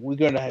man, this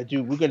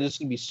is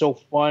gonna be so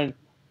fun."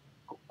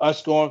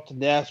 Us going up to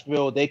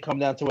Nashville, they come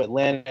down to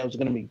Atlanta. It was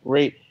going to be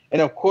great.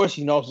 And, of course,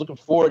 I was looking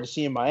forward to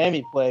seeing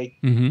Miami play.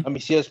 Mm-hmm. I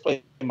mean, see us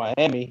play in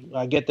Miami.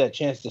 I get that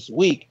chance this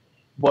week.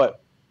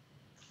 But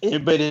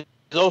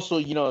it's also,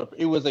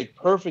 it was a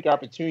perfect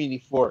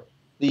opportunity for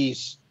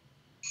these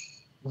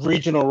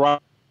regional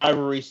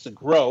rivalries to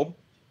grow.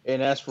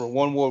 And as for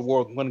One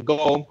World One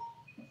Goal,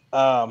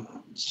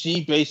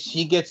 she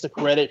gets the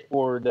credit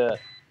for the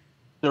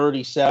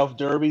Dirty South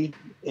Derby,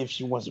 if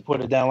she wants to put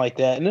it down like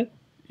that, isn't it?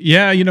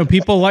 Yeah,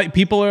 people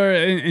are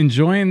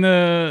enjoying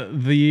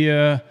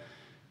the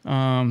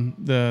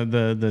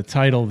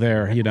title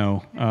there.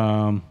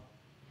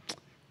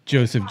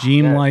 Joseph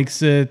Jeem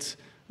likes it.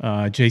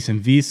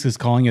 Jason Weiss is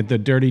calling it the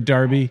Dirty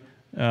Derby.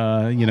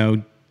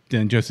 Then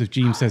Joseph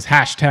Jeem says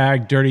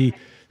hashtag Dirty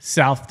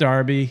South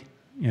Derby.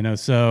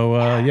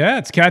 So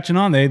it's catching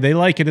on. They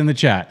like it in the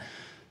chat.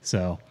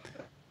 So,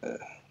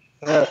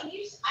 Judge,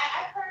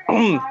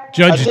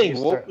 I think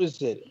what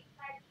was it?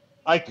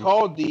 I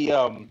called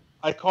the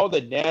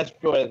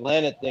Nashville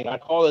Atlanta thing. I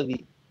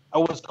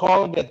was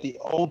calling it the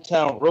Old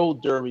Town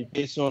Road Derby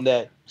based on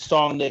that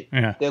song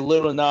that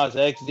Lil Nas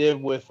X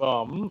did with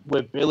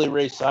Billy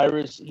Ray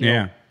Cyrus.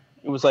 It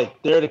was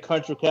like they're the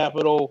country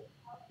capital.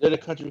 They're the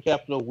country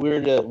capital.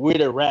 We're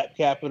the rap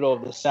capital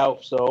of the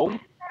South. So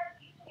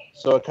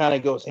it kind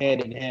of goes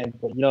hand in hand.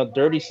 But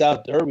Dirty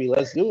South Derby,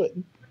 let's do it.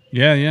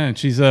 Yeah. And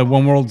she's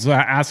One World's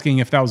asking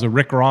if that was a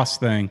Rick Ross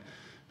thing.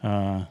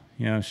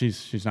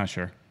 She's not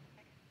sure.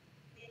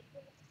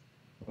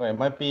 It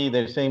might be.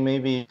 They're saying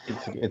maybe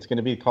it's going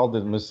to be called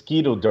the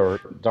Mosquito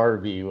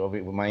Derby of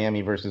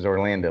Miami versus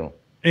Orlando.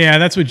 Yeah,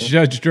 that's what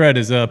Judge Dredd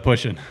is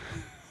pushing.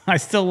 I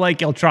still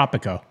like El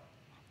Tropico.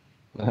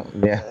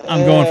 Yeah,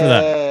 I'm going for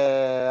that.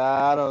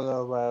 I don't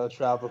know about El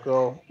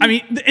Tropico. I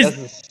mean, it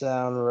doesn't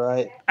sound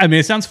right. I mean,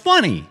 it sounds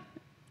funny.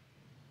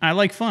 I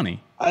like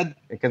funny.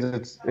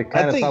 Because it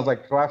kind of sounds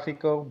like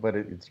Tráfico, but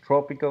it's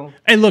tropical.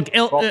 Hey, look,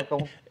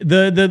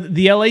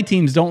 the LA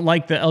teams don't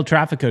like the El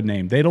Tráfico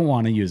name. They don't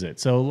want to use it.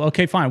 So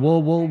okay, fine,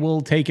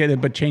 we'll take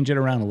it, but change it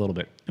around a little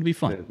bit. It'll be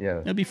fun. Yeah,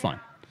 it'll be fun.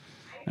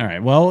 All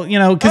right. Well,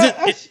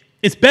 because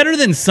it's better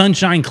than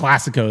Sunshine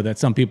Classico that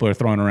some people are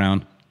throwing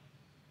around.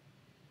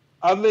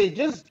 I mean,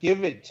 just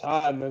give it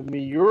time. I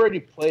mean, you already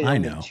played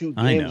 2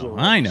 games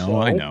already.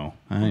 I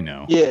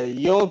know. Yeah,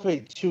 you only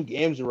played 2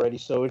 games already,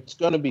 so it's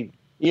gonna be.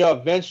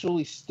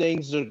 Eventually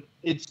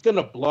it's going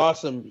to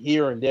blossom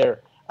here and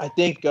there. I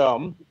think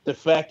the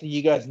fact that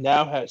you guys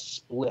now have a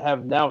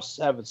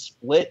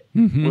split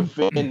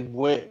within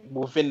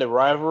the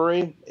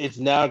rivalry, it's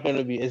now going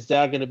to be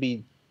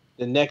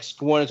the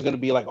next one is going to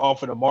be like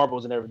off of the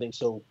marbles and everything.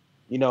 So,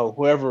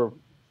 whoever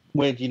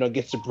wins,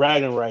 gets the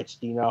bragging rights,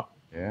 Yeah.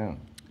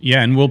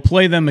 Yeah, and we'll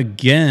play them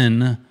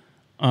again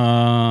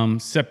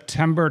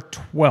September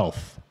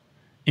 12th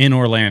in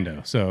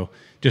Orlando. So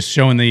just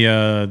showing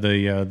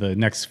the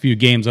next few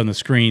games on the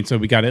screen. So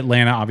we got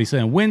Atlanta, obviously,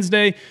 on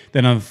Wednesday.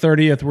 Then on the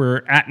 30th,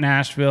 we're at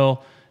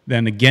Nashville.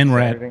 Then again,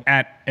 we're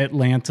at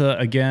Atlanta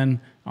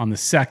again on the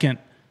 2nd.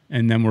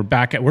 And then we're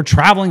back we're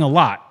traveling a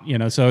lot,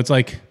 So it's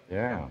like,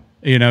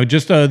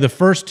 just the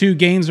first 2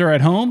 games are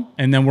at home,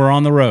 and then we're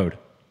on the road.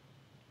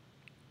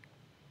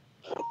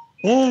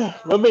 Yeah,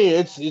 I mean,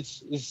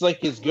 it's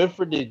like it's good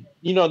for they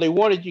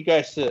wanted you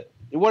guys they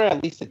wanted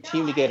at least the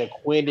team to get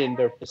acquainted in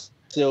their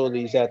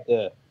facilities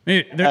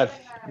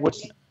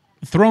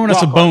throwing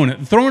us a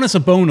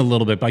bone a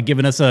little bit by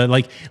giving us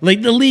like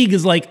the league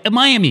is like,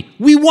 Miami,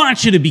 we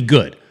want you to be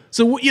good.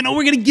 So, we're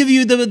going to give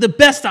you the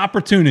best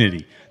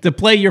opportunity to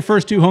play your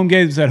first 2 home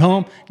games at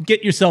home,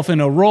 get yourself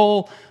in a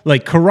roll.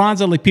 Like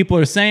Carranza, like people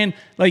are saying,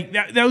 like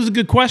that was a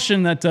good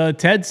question that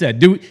Ted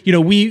said.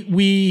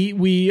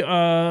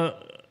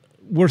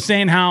 We're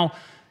saying how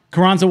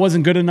Carranza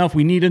wasn't good enough.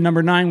 We need a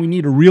number 9. We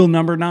need a real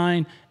number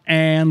 9.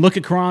 And look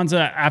at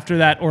Carranza after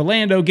that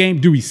Orlando game.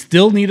 Do we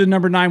still need a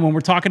number 9 when we're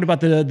talking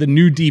about the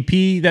new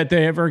DP that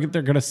they're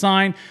going to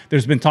sign?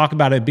 There's been talk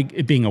about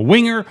it being a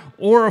winger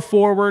or a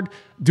forward.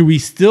 Do we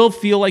still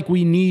feel like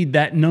we need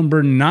that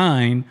number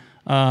 9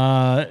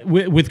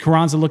 with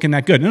Carranza looking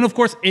that good? And of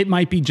course, it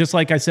might be just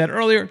like I said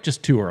earlier,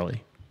 just too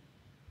early.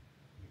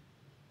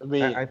 I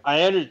mean,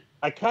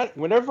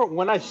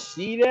 when I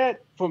see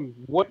that from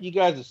what you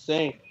guys are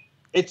saying,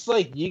 it's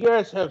like you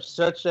guys have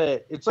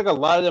it's like a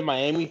lot of the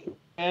Miami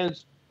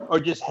fans are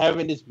just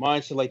having this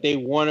mindset, like they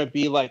want to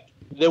be like,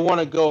 they want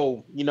to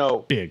go,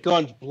 big,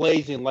 guns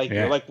blazing, like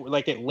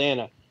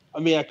Atlanta. I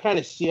mean, I kind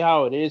of see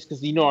how it is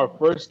because our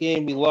first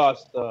game we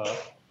lost.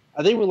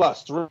 I think we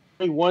lost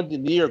 3-1 to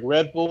New York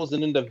Red Bulls,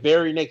 and then the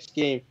very next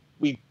game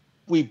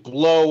we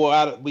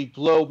blow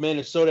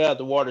Minnesota out of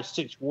the water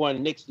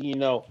 6-1. Next thing you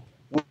know,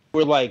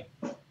 we're like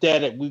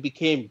that. We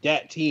became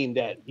that team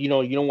that you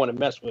don't want to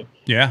mess with.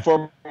 Yeah.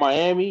 For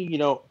Miami,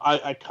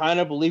 I kind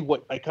of believe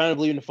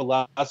in the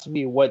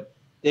philosophy of what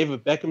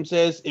David Beckham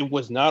says. It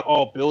was not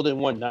all built in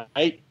one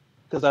night,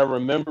 because I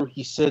remember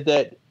he said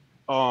that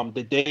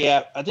the day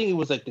after, I think it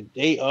was like the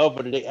day of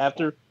or the day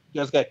after,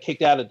 you guys got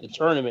kicked out of the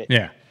tournament.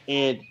 Yeah.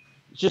 And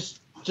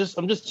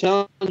I'm just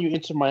telling you,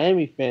 Inter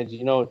Miami fans,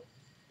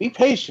 be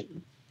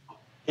patient.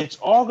 It's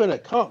all gonna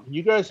come.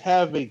 You guys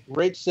have a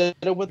great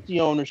setup with the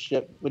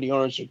ownership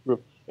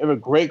group. You have a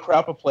great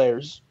crop of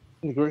players,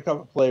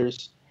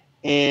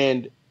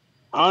 and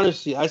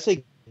honestly, I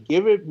say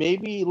give it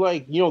maybe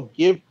let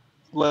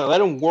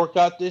them work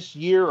out this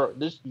year,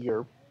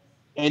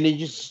 and then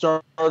just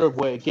start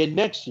again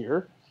next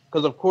year.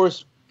 Because of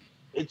course,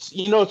 it's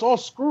it's all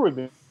screwy,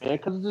 man,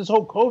 because of this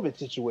whole COVID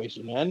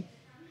situation, man.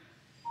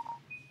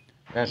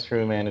 That's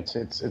true, man.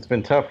 It's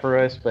been tough for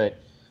us, but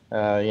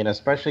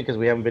especially because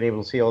we haven't been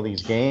able to see all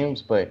these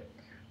games. But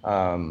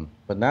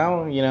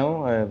now,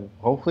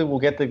 hopefully we'll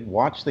get to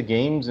watch the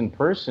games in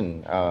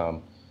person.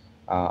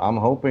 I'm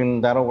hoping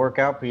that'll work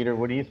out, Peter.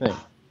 What do you think?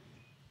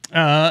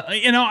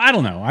 I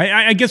don't know.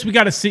 I guess we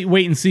got to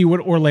wait and see what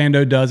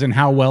Orlando does and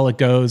how well it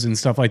goes and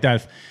stuff like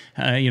that.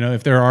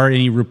 If there are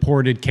any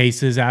reported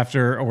cases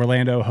after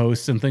Orlando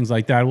hosts and things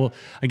like that, well,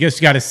 I guess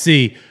you got to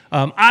see.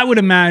 I would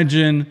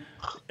imagine,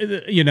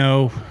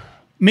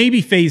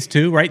 maybe phase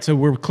 2, right? So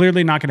we're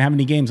clearly not going to have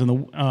any games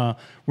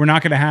we're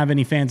not going to have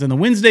any fans in the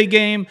Wednesday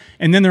game,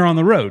 and then they're on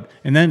the road,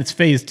 and then it's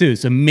phase 2.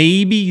 So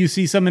maybe you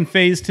see some in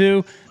phase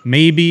 2,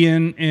 maybe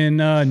in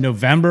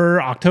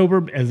November,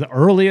 October, as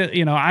early,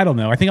 I don't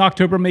know. I think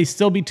October may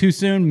still be too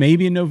soon,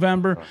 maybe in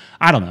November.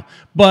 I don't know.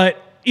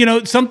 But,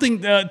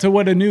 something to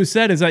what Anu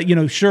said is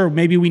that, sure,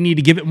 maybe we need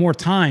to give it more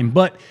time,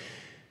 but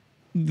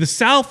the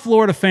South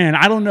Florida fan,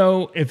 I don't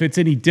know if it's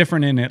any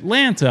different in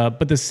Atlanta,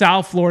 but the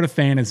South Florida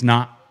fan is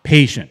not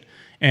patient.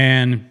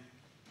 And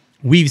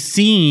we've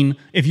seen,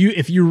 if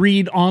you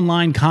read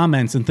online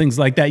comments and things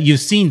like that,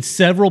 you've seen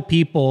several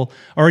people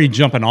already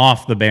jumping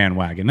off the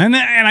bandwagon. And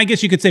I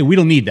guess you could say we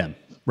don't need them,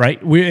 right?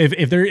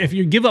 If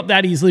you give up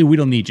that easily, we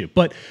don't need you.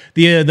 But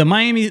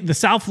the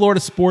South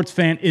Florida sports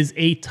fan is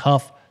a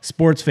tough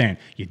sports fan.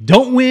 You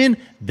don't win,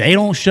 they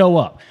don't show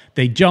up.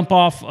 They jump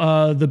off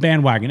the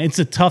bandwagon. It's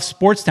a tough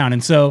sports town.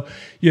 And so,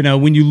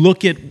 when you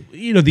look at,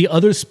 the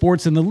other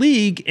sports in the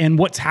league and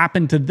what's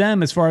happened to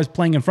them as far as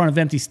playing in front of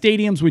empty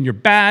stadiums when you're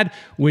bad,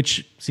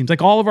 which seems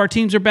like all of our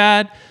teams are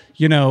bad,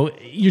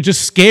 you're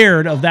just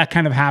scared of that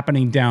kind of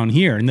happening down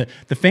here. And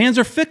the fans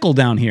are fickle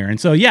down here. And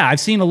so, yeah,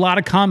 I've seen a lot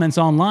of comments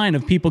online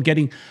of people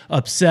getting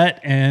upset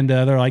and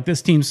they're like,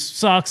 this team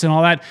sucks and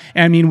all that.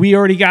 And I mean, we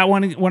already got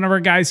one of our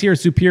guys here,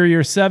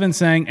 Superior 7,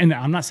 saying, and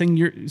I'm not saying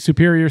you're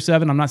Superior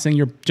 7, I'm not saying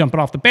you're jumping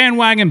off the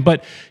bandwagon,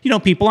 but,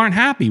 people aren't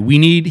happy.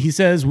 He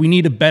says, we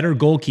need a better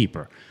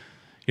goalkeeper.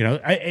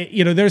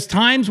 There's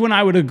times when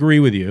I would agree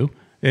with you.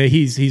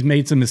 He's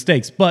made some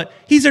mistakes, but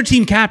he's their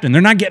team captain.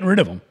 They're not getting rid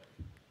of him.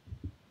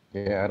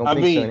 Yeah, I don't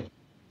think so.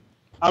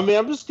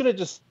 I'm just gonna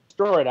just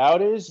throw it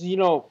out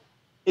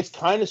it's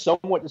kind of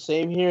somewhat the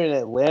same here in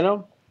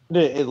Atlanta.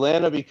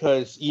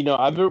 Because I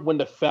remember when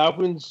the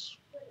Falcons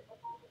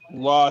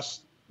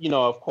lost,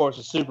 of course,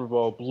 the Super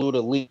Bowl, blew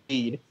the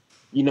lead.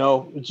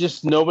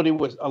 Just a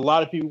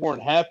lot of people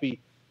weren't happy,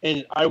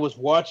 and I was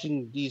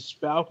watching these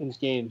Falcons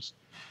games,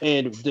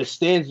 and the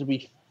stands would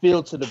be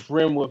filled to the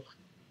brim with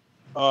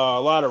a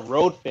lot of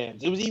road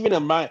fans. It was even a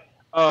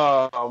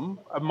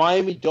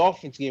Miami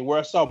Dolphins game where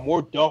I saw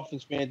more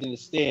Dolphins fans in the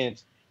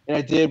stands than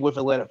I did with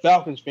Atlanta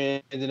Falcons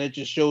fans, and it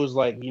just shows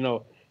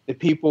the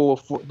people,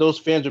 those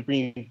fans are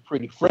being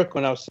pretty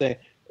frequent. I was saying,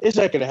 it's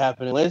not going to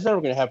happen in Atlanta. It's never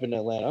going to happen in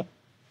Atlanta.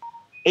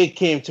 It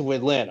came to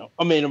Atlanta.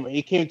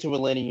 It came to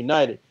Atlanta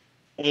United,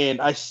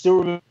 and I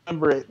still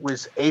remember it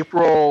was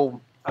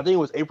April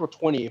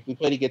 20th. We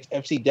played against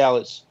FC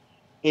Dallas,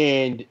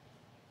 and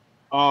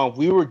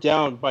we were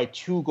down by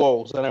 2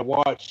 goals, and I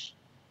watched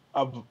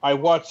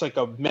like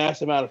a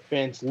mass amount of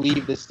fans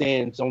leave the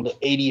stands on the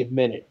 80th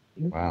minute.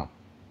 Wow.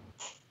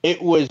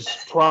 It was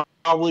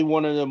probably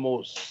one of the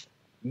most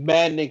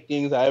maddening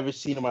things I ever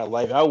seen in my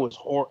life. I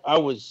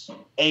was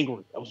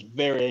angry. I was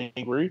very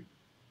angry.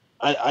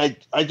 I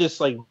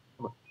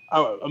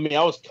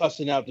was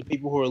cussing out the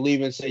people who were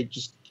leaving and say,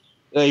 just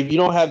if you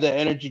don't have that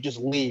energy, just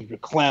leave. You're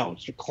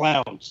clowns.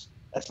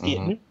 That's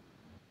it.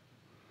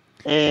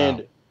 And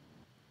wow.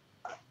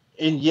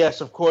 And yes,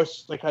 of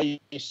course, like how you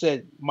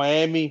said,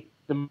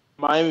 the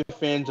Miami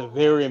fans are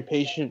very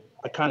impatient.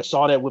 I kind of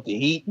saw that with the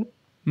Heat.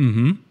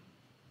 Mm-hmm.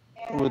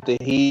 With the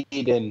Heat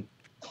and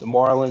the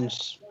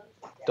Marlins,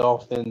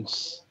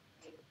 Dolphins,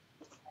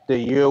 the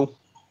U.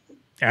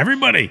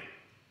 Everybody.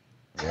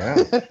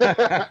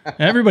 Yeah.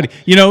 Everybody.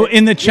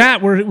 In the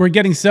chat, we're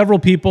getting several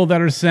people that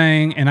are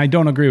saying, and I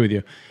don't agree with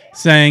you,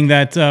 saying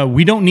that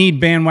we don't need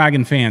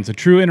bandwagon fans. The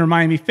true Inter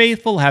Miami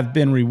faithful have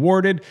been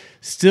rewarded,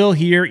 still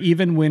here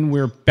even when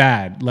we're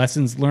bad.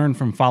 Lessons learned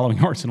from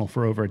following Arsenal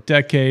for over a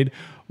decade.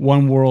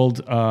 One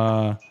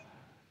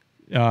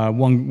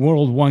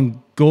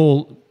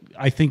goal,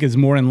 I think, is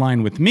more in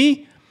line with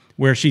me,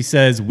 where she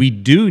says, we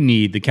do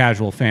need the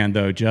casual fan,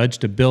 though, Judge,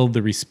 to build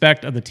the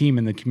respect of the team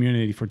and the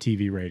community for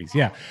TV ratings.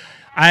 Yeah,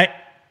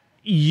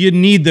 you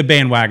need the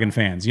bandwagon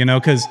fans,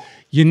 because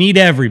you need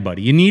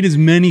everybody. You need as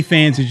many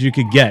fans as you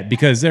could get,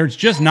 because there's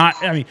just not,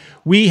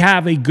 we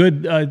have a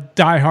good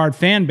diehard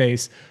fan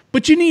base,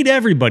 but you need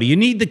everybody. You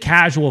need the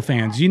casual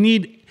fans.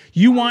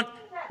 You want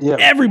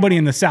everybody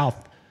in the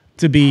South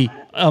to be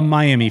a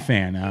Miami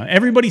fan.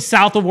 Everybody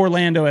south of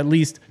Orlando, at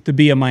least, to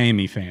be a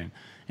Miami fan.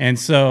 And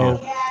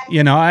so,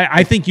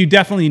 I think you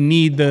definitely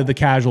need the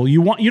casual.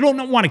 You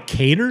don't want to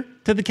cater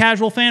to the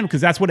casual fan,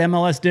 because that's what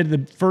MLS did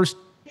the first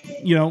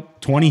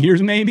 20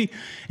 years maybe,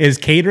 is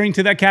catering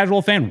to that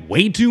casual fan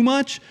way too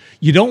much.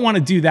 You don't want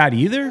to do that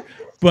either,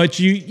 but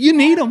you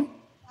need them.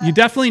 You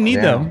definitely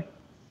need them.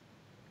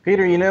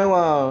 Peter,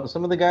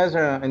 some of the guys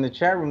are in the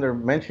chat room, they're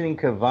mentioning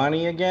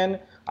Cavani again.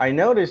 I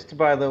noticed,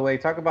 by the way,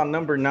 talk about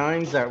number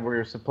 9s that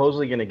we're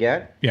supposedly going to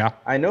get. Yeah.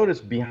 I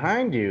noticed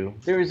behind you,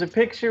 there is a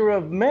picture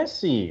of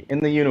Messi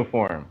in the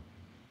uniform.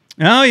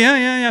 Oh,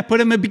 yeah.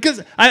 Put him in,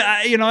 because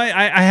I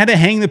had to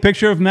hang the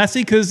picture of Messi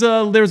because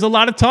there was a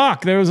lot of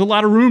talk. There was a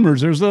lot of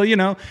rumors. There's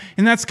and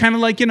that's kind of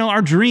like,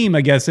 our dream,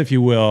 I guess, if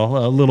you will,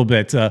 a little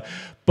bit.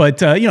 But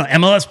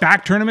MLS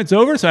back tournament's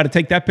over, so I had to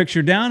take that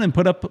picture down and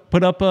put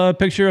up a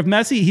picture of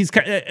Messi. He's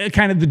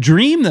kind of the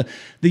dream.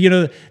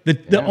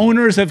 The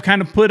owners have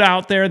kind of put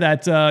out there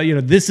that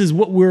this is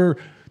what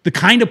the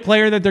kind of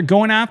player that they're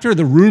going after.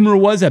 The rumor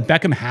was that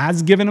Beckham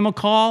has given him a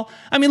call.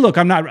 I mean, look,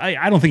 I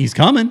don't think he's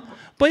coming,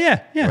 but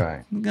yeah,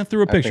 right. I'm gonna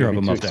throw a picture of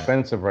him up there.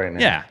 Expensive right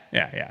now.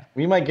 Yeah.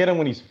 We might get him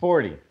when he's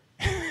 40.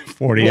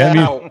 40.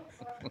 Wow.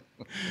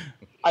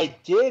 I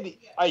did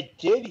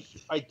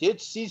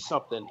see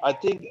something. I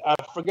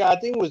forgot. I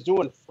think it was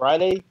doing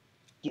Friday,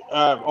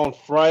 on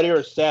Friday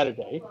or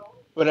Saturday.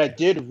 But I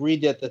did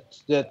read that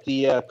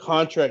the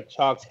contract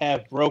talks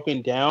have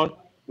broken down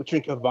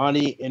between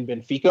Cavani and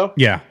Benfica.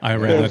 Yeah, I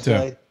read that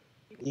too.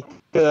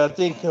 Because I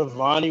think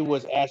Cavani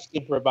was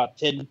asking for about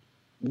 10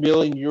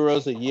 million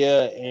euros a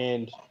year,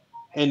 and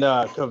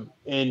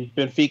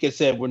Benfica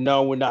said, "Well,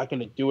 no, we're not going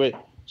to do it."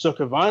 So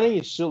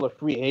Cavani is still a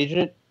free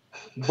agent.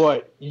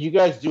 But you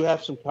guys do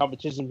have some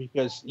competition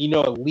because,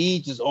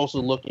 Leeds is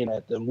also looking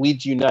at them.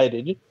 Leeds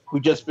United, who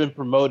just been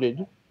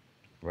promoted.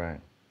 Right.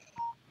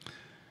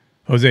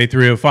 Jose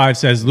 305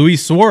 says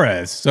Luis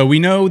Suarez. So we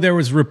know there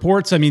was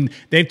reports. I mean,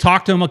 they've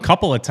talked to him a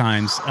couple of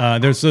times.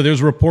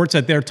 There's reports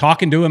that they're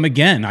talking to him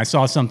again. I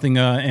saw something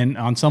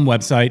on some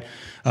website.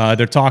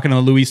 They're talking to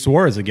Luis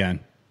Suarez again.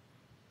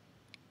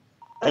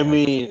 I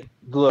mean,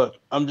 look,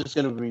 I'm just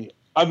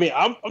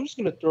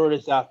gonna throw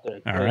this out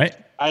there. All right.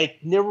 I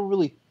never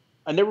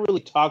really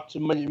talked to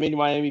many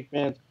Miami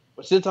fans,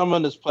 but since I'm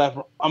on this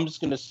platform, I'm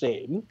just gonna say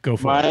it. Go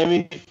for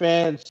Miami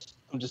fans,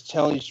 I'm just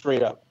telling you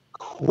straight up.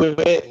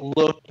 Quit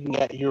looking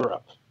at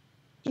Europe.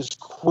 Just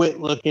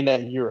quit looking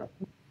at Europe.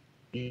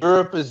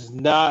 Europe is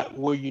not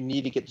where you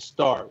need to get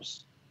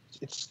stars.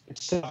 It's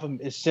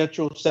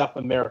Central South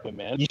America,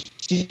 man. You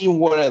see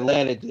what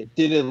Atlanta did.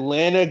 Did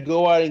Atlanta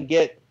go out and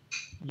get,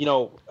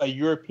 a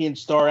European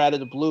star out of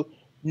the blue?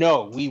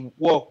 No, we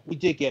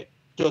did get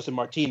Joseph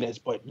Martinez,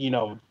 but he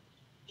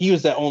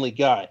was that only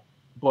guy.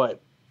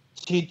 But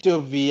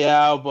Tito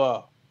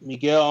Villalba,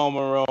 Miguel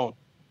Almiron,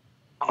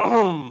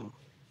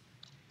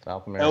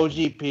 South America.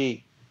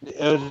 LGP,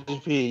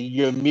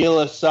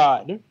 Yamil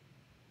Assad.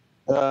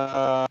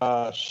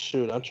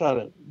 I'm trying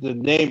to the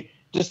name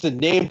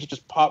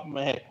just popped in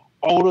my head.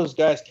 All those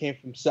guys came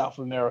from South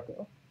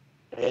America,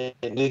 and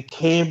they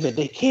came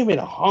in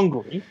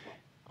hungry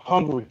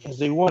because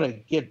they want to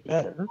get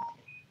better.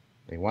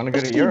 They want to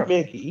go to Europe.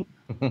 Hey,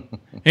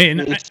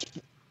 and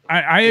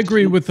I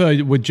agree with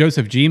what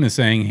Joseph Giem is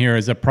saying here.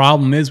 Is the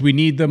problem is we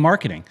need the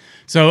marketing.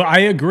 So I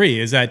agree.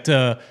 Is that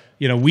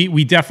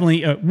we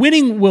definitely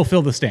winning will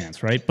fill the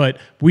stands, right? But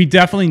we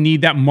definitely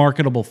need that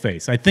marketable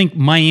face. I think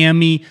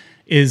Miami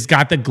is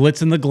got the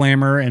glitz and the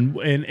glamour, and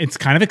it's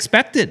kind of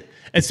expected.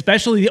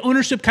 Especially the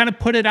ownership kind of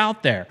put it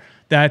out there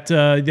that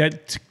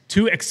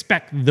to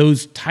expect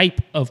those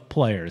type of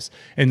players.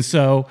 And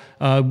so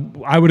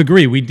I would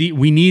agree.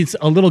 We need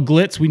a little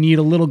glitz. We need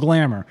a little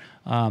glamour.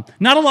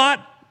 Not a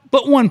lot.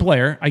 But one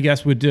player, I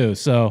guess, would do.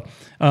 So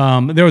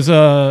there was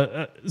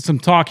some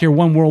talk here.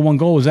 One World, One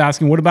Goal was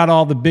asking, what about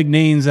all the big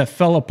names that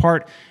fell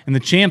apart in the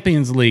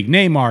Champions League?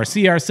 Neymar,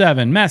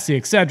 CR7, Messi,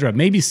 etc.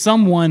 Maybe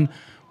someone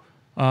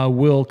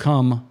will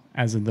come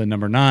as the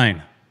number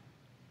 9.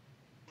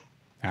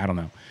 I don't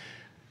know.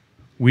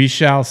 We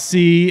shall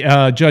see.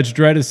 Judge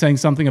Dredd is saying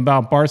something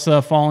about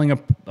Barca falling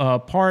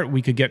apart.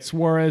 We could get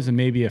Suarez and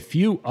maybe a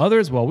few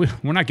others. Well,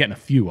 we're not getting a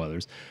few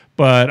others.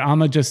 But I'm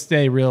going to just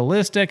stay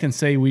realistic and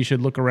say we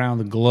should look around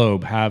the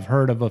globe. Have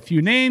heard of a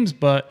few names,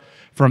 but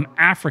from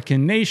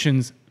African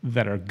nations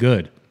that are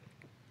good.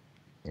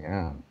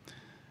 Yeah.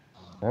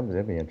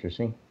 That'd be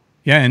interesting.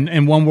 Yeah,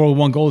 and One World,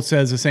 One Goal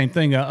says the same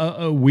thing.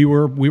 We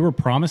were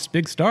promised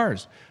big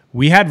stars.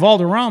 We had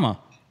Valderrama.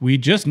 We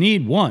just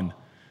need one.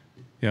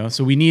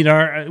 So we need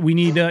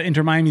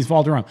Inter Miami's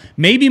Valderrama.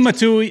 Maybe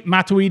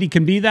Matuidi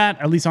can be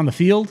that, at least on the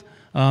field.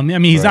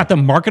 He's not the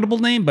marketable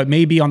name, but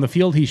maybe on the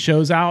field he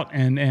shows out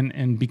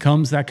and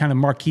becomes that kind of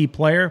marquee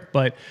player.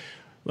 But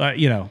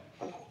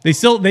they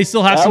still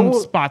have some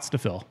spots to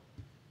fill.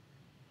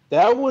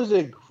 That was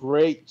a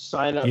great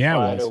sign up,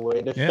 by the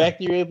way. The fact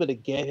that you're able to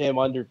get him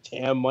under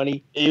TAM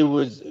money, it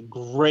was a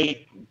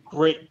great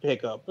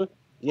pickup. You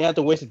didn't have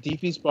to waste a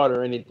DP spot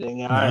or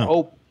anything. And I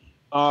hope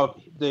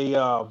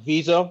the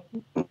visa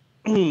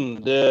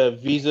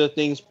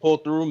things pull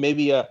through.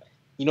 Maybe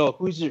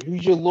who's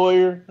your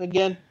lawyer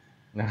again?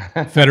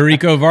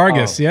 Federico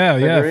Vargas.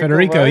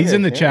 Federico. Vargas, he's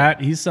in the chat.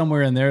 He's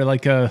somewhere in there.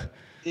 Let's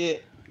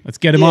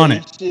get him on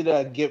it.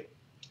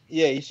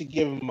 You should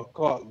give him a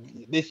call.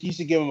 You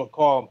should give him a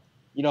call.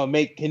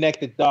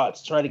 Connect the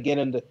dots. Try to get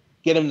him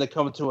to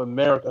come to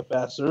America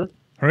faster.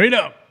 Hurry it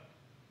up.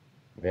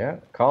 Yeah,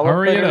 call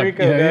him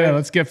Federico. Yeah,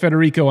 let's get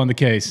Federico on the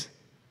case.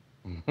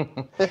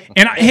 And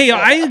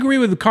I agree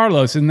with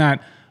Carlos in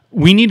that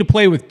we need to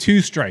play with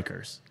 2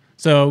 strikers.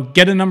 So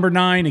get a number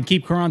 9 and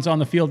keep Carranza on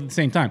the field at the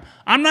same time.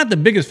 I'm not the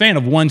biggest fan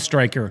of one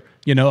striker,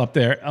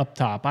 up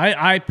top.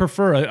 I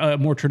prefer a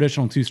more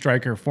traditional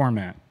 2-striker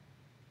format.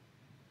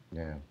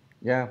 Yeah.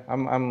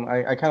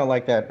 I kind of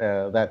like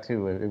that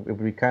too. It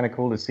would be kind of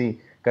cool to see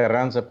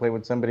Carranza play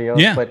with somebody else.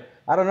 Yeah. But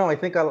I don't know. I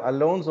think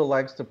Alonso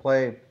likes to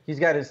play. He's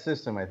got his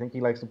system. I think he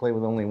likes to play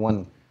with only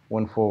one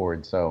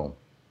forward. So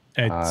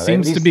it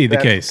seems to be the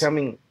case.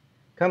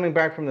 Coming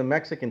back from the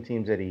Mexican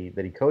teams that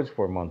he coached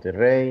for,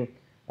 Monterrey,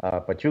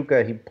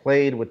 Pachuca, he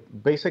played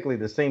with basically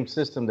the same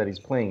system that he's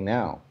playing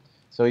now.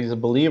 So he's a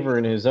believer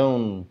in his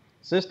own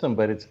system,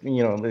 but it's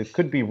it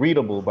could be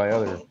readable by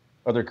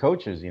other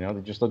coaches. They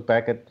just look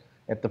back at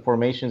the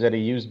formations that he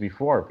used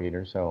before,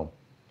 Peter. So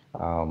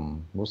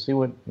we'll see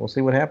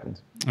what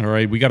happens. All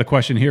right, we got a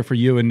question here for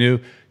you, Anu.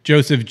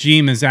 Joseph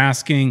Giem is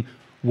asking,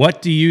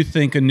 what do you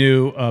think,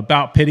 Anu,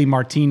 about Pity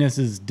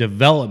Martinez's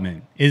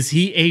development? Is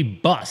he a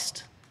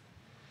bust?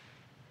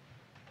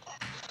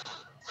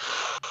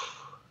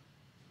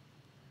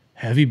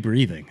 Heavy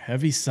breathing,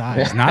 heavy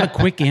sighs. Not a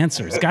quick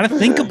answer. He's got to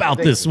think about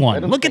this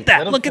one. Look at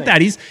that. Look at that.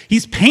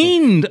 He's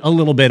pained a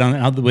little bit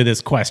with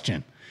this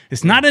question.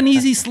 It's not an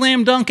easy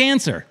slam dunk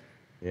answer.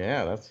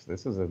 Yeah,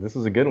 this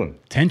is a good one.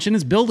 Tension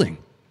is building.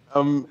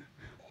 I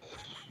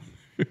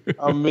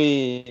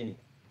mean,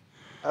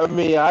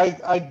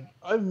 I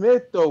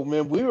admit though,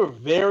 man, we were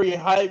very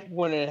hyped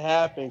when it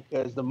happened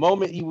because the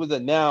moment he was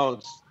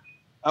announced,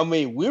 I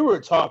mean, we were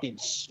talking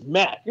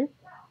smack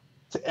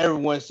to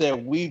everyone.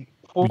 Said we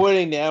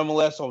putting the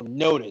MLS on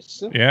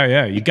notice.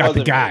 Yeah, you got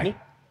the guy. It.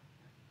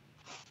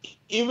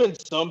 Even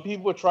some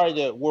people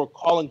were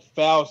calling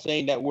foul,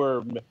 saying that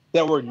we're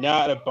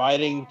not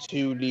abiding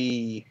to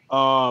the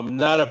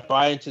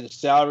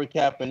salary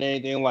cap and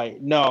anything.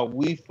 Like, no,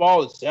 we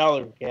follow the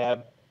salary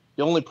cap.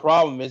 The only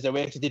problem is that we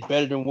actually did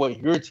better than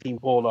what your team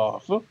pulled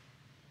off.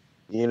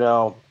 You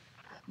know,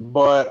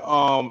 but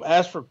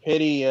as for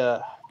Pity, is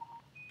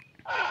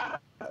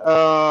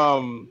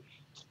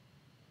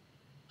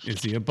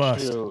he a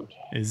bust? Dude.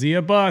 Is he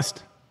a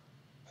bust?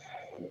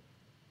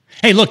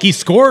 Hey, look, he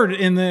scored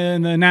in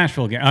the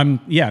Nashville game.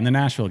 In the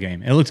Nashville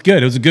game. It looks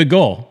good. It was a good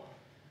goal.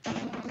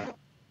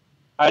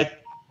 I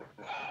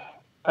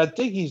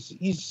think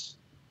he's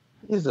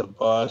a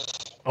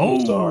bust.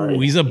 Oh, sorry.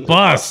 He's a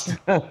bust.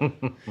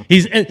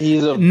 he's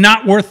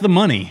not worth the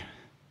money.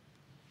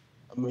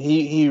 I mean,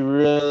 he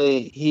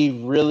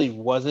really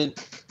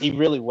wasn't. He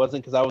really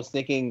wasn't, because I was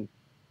thinking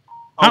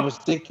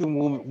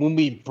when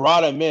we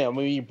brought him in. I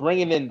mean, you're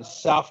bringing in the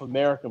South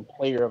American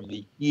Player of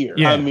the Year.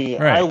 Yeah, I mean,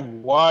 right. I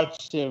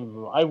watched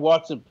him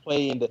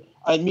play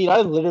I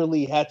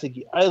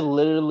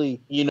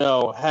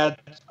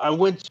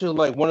went to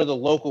like one of the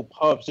local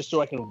pubs just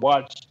so I can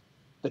watch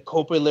the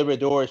Copa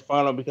Libertadores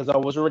final, because I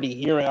was already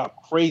hearing how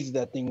crazy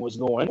that thing was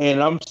going.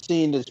 And I'm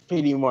seeing this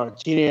Pity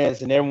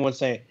Martinez and everyone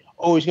saying,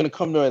 oh, he's going to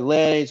come to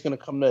Atlanta. He's going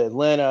to come to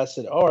Atlanta. I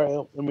said, all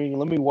right, let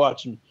me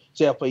watch him.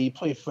 He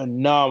played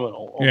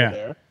phenomenal over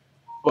there.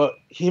 But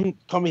him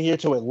coming here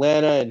to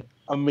Atlanta, and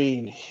I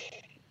mean,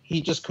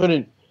 he just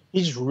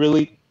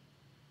really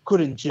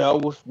couldn't gel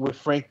with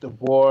Frank de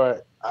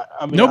Boer.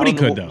 I mean, nobody I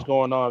don't know could, what though. was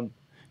going on.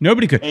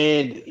 Nobody could.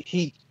 And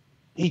he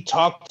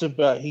talks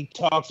about he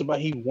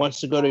wants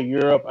to go to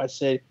Europe. I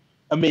said,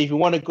 I mean, if you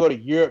want to go to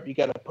Europe, you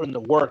got to put in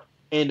the work.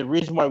 And the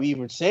reason why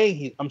I'm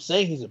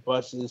saying he's a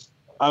bust is,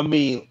 I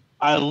mean,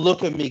 I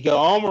look at Miguel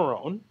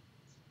Almiron.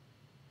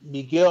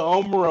 Miguel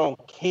Almiron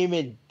came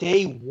in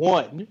day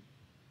one.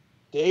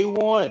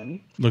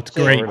 Looked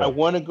said, great. I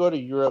want to go to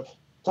Europe.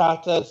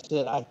 Tata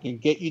said, I can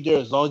get you there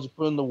as long as you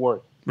put in the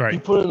work. Right. He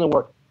put in the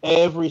work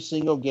every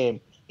single game.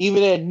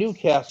 Even at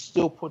Newcastle,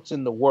 still puts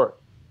in the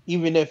work,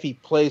 even if he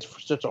plays for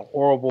such a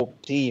horrible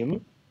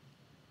team.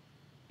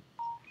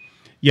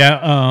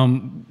 Yeah,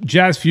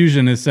 Jazz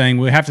Fusion is saying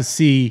we have to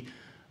see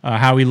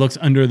how he looks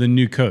under the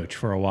new coach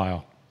for a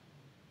while.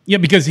 Yeah,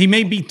 because he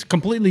may be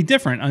completely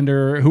different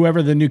under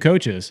whoever the new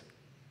coach is.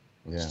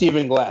 Yeah.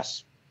 Stephen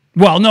Glass.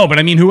 Well, no, but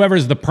I mean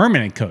whoever's the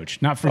permanent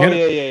coach. Not forget.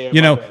 Yeah.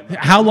 You know,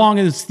 how long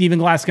is Stephen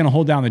Glass going to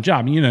hold down the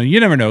job? You know, you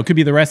never know. It could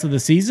be the rest of the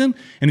season,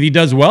 and if he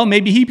does well,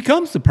 maybe he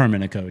becomes the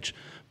permanent coach.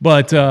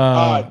 But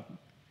Darren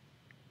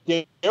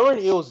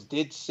Eales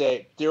did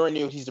say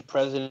he's the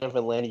president of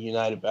Atlanta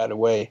United. By the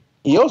way,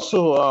 he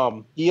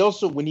also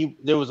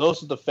there was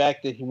also the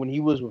fact that when he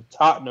was with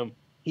Tottenham,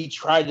 he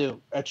tried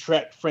to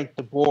attract Frank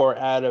de Boer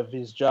out of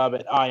his job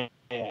at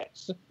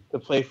Ajax to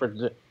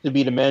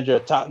be the manager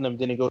of Tottenham.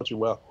 Didn't go too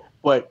well.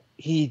 But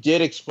he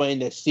did explain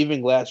that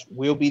Stephen Glass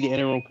will be the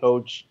interim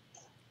coach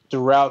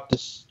throughout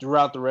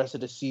the rest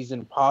of the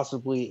season,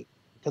 possibly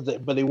because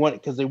they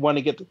want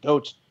to get the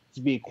coach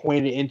to be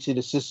acquainted into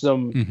the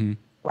system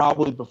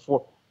probably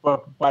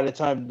by the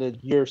time the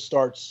year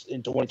starts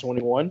in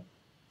 2021.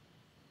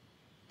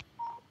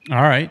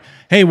 all right.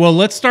 Hey, well,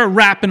 let's start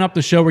wrapping up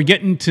the show. We're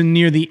getting to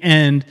near the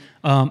end.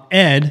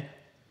 Ed,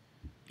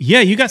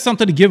 yeah, you got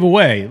something to give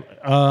away.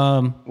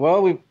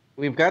 Well,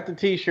 we've got the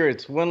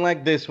T-shirts, one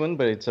like this one,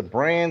 but it's a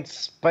brand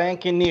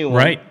spanking new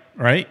one.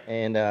 Right.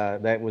 And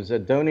that was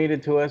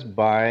donated to us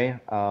by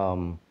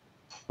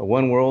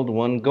One World,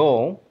 One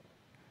Goal.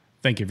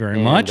 Thank you very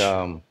much.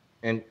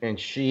 And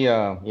she,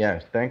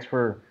 thanks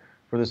for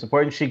the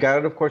support. And she got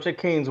it, of course, at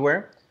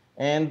Caneswear.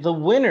 And the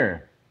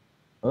winner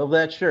of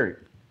that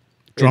shirt.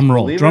 Drum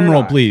roll,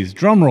 please.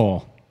 Drum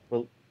roll.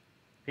 Well,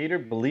 Peter,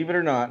 believe it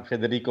or not,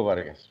 Federico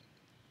Vargas.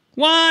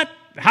 What?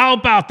 How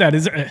about that?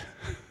 Is it?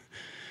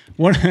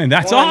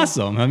 That's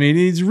awesome. I mean,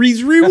 he's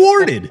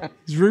rewarded.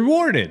 He's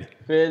rewarded.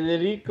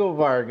 Federico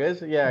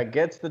Vargas,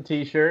 gets the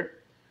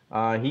T-shirt.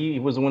 He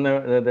was the one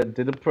that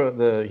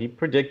did he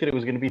predicted it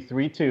was going to be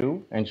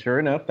 3-2, and sure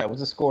enough, that was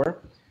the score.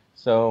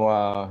 So,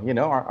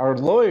 our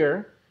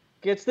lawyer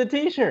gets the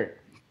T-shirt.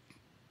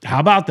 How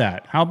about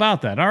that? All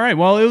right.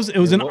 Well, it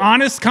was an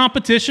honest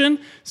competition.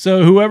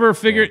 So whoever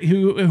did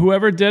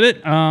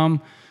it,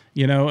 One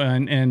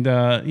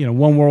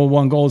World,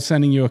 One Goal is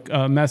sending you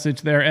a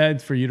message there,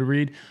 Ed, for you to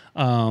read.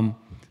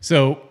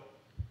 So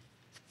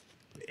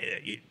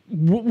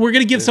we're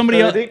going to give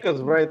somebody else.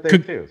 Federico's right there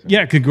too. So.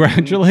 Yeah,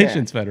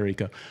 congratulations,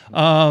 Federico.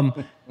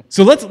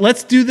 So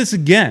let's do this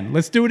again.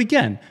 Let's do it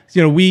again.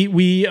 You know,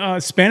 we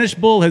Spanish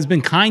Bull has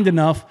been kind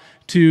enough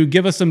to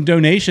give us some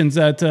donations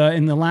at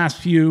in the last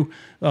few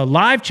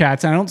live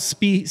chats. I don't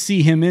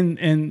see him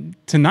in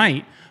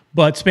tonight,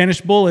 but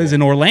Spanish Bull is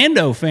an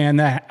Orlando fan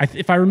that,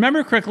 if I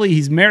remember correctly,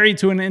 he's married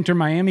to an Inter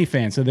Miami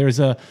fan. So there's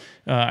a,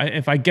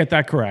 if I get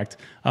that correct,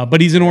 but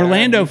he's an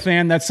Orlando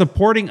fan that's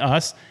supporting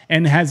us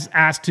and has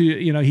asked to,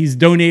 you know, he's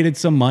donated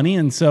some money.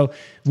 And so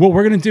what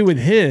we're going to do with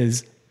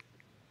his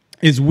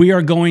is we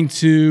are going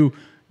to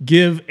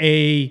give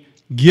a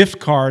gift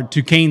card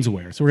to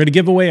Caneswear. So we're going to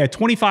give away a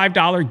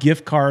 $25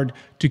 gift card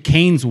to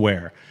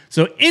Caneswear.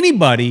 So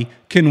anybody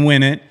can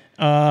win it.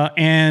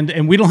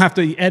 And we don't have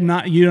to,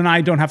 you and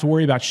I don't have to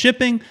worry about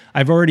shipping.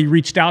 I've already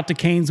reached out to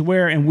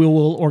Caneswear, and we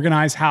will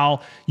organize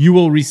how you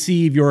will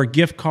receive your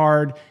gift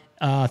card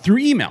through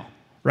email,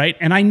 right?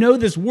 And I know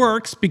this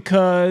works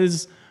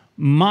because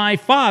my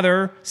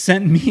father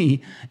sent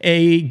me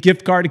a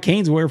gift card to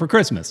Caneswear for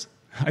Christmas.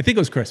 I think it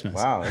was Christmas.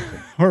 Wow.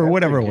 Or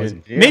whatever it was.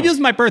 Deal. Maybe it was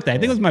my birthday. I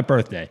think it was my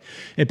birthday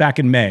back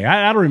in May.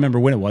 I don't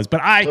remember when it was,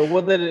 but So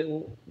what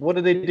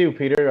did they do,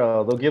 Peter?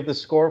 They'll give the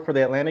score for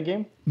the Atlanta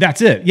game?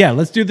 That's it. Yeah,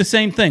 let's do the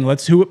same thing.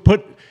 Let's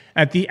put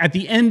at the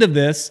end of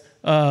this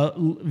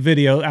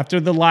video, after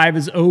the live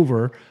is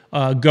over,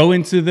 go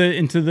into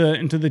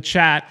the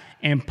chat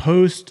and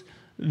post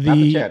Not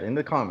the chat, in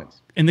the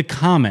comments. In the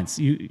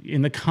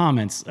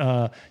comments,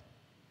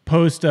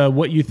 post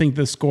what you think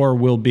the score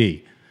will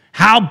be.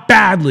 How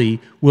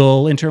badly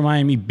will Inter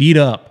Miami beat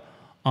up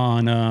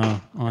on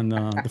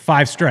the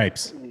Five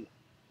Stripes?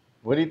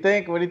 What do you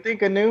think? What do you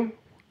think, Anu?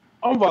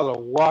 I'm about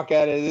to walk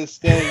out of this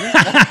thing.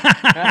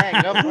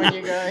 Hang up on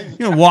you guys.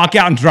 You're gonna walk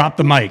out and drop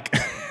the mic.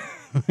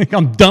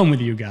 I'm done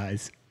with you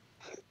guys.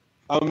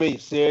 I mean,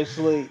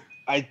 seriously,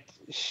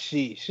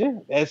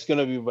 sheesh, that's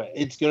gonna be.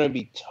 It's gonna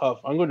be tough.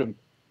 I'm just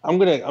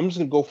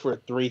gonna go for a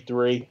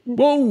 3-3.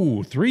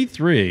 Whoa,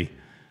 3-3.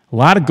 A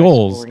lot of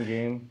goals. Scoring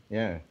game.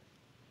 Yeah.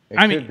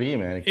 It could be,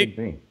 man. It could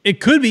be.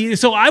 It could be.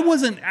 So I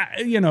wasn't,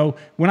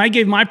 when I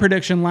gave my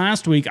prediction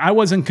last week, I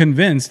wasn't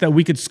convinced that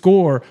we could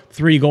score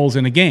 3 goals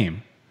in a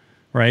game,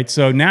 right?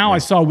 So now I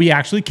saw we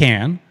actually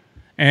can,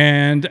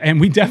 and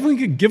we definitely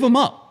could give them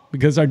up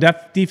because our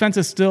defense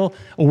is still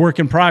a work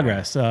in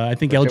progress. I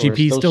think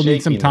LGP still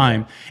needs some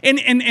time. And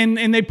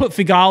they put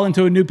Figal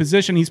into a new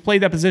position. He's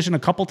played that position a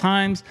couple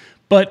times,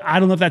 but I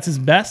don't know if that's his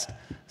best.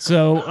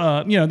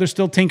 So, they're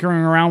still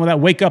tinkering around with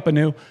that. Wake up,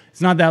 Anu. It's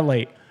not that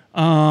late.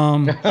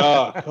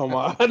 Oh, come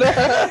on.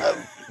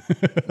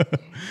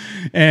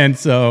 And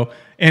so,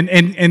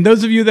 and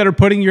those of you that are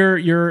putting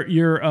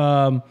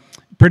your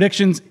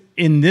predictions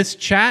in this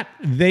chat,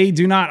 they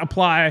do not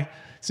apply.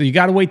 So you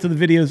got to wait till the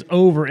video's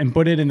over and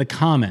put it in the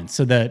comments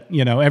so that,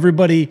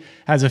 everybody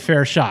has a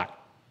fair shot.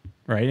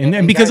 Right.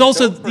 And because guys,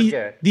 also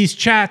these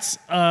chats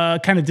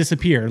kind of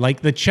disappear. Like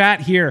the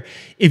chat here,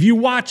 if you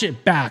watch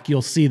it back,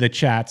 you'll see the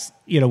chats,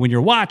 when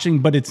you're watching,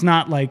 but it's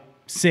not like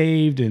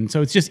saved, and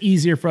so it's just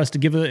easier for us to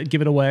give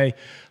it away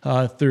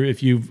through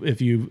if you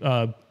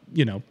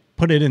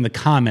put it in the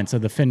comments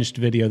of the finished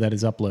video that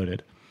is uploaded.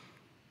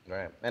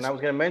 Right, and I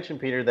was going to mention,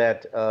 Peter,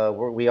 that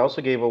we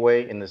also gave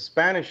away in the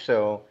Spanish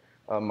show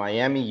a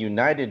Miami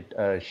United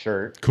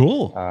shirt.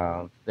 Cool.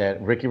 That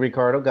Ricky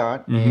Ricardo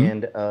got,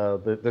 and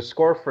the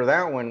score for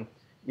that one.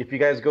 If you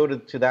guys go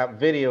to that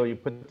video, you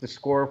put the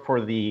score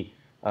for the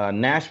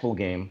Nashville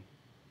game.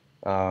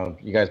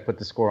 You guys put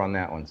the score on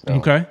that one. So.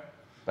 Okay.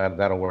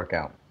 That'll work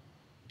out.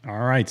 All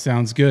right,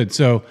 sounds good.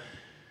 So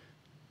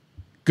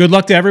good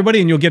luck to everybody,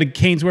 and you'll get a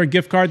Caneswear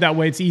gift card. That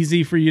way, it's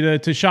easy for you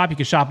to shop. You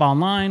can shop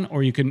online,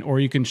 or you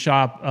can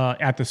shop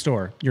at the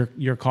store.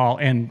 Your call,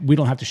 and we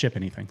don't have to ship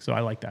anything. So I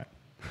like that.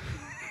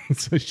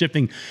 So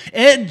shipping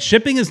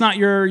is not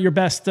your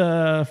best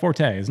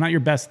forte. It's not your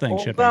best thing.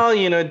 Shipping. Well,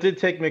 it did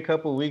take me a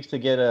couple of weeks to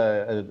get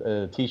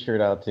a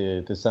T-shirt out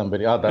to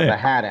somebody. Oh, the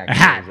hat actually. A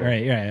hat,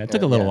 right? It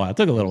took a little while. It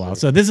took a little while.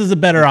 So this is a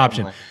better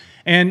option.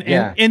 And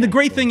the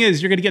great thing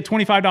is you're going to get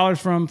 $25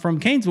 from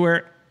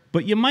Caneswear,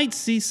 but you might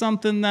see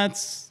something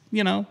that's,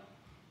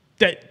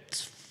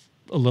 that's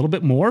a little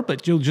bit more,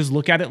 but you'll just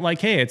look at it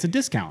like, hey, it's a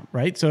discount,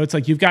 right? So it's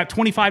like you've got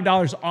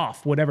 $25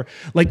 off, whatever.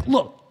 Like,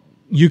 look,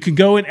 you can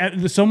go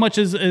in, so much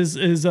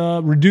is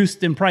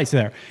reduced in price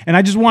there. And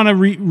I just want to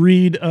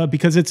read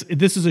because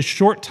this is a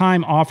short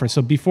time offer.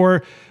 So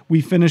before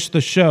we finish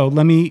the show,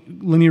 let me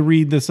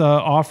read this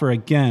offer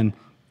again.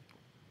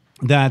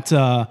 That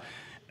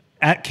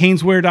at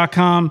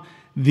Caneswear.com,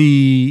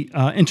 the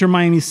Inter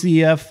Miami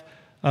CF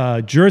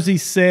jersey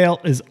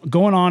sale is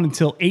going on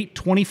until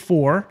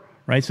 8/24,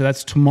 right? So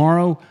that's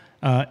tomorrow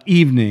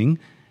evening,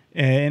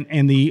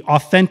 and the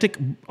authentic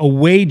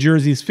away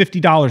jersey is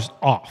 $50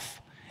 off.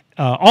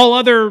 All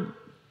other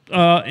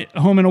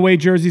home and away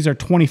jerseys are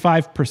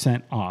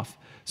 25% off.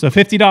 So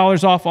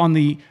 $50 off on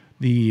the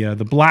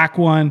black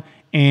one,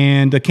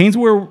 and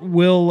Caneswear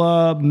will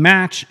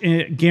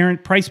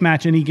price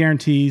match any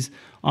guarantees.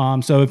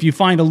 So if you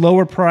find a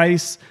lower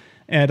price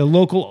at a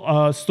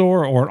local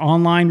store or an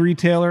online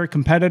retailer,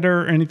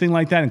 competitor, or anything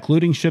like that,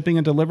 including shipping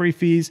and delivery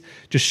fees.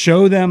 Just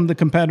show them the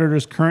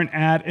competitor's current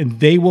ad, and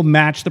they will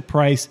match the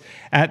price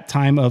at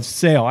time of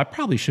sale. I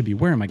probably should be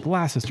wearing my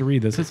glasses to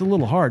read this. It's a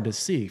little hard to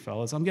see,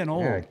 fellas. I'm getting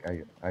old. Yeah,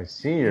 I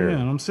see you. Yeah,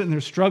 and I'm sitting there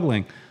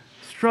struggling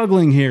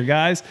here,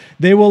 guys.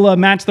 They will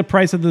match the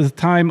price at the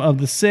time of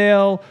the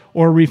sale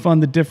or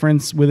refund the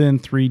difference within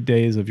 3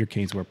 days of your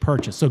Caneswear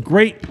purchase. So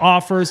great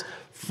offers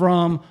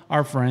from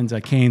our friends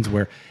at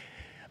Caneswear.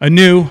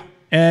 Anu,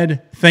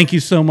 Ed, thank you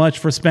so much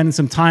for spending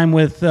some time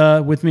with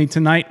me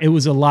tonight. It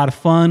was a lot of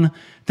fun.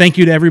 Thank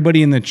you to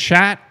everybody in the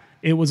chat.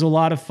 It was a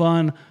lot of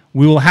fun.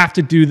 We will have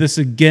to do this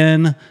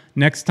again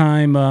next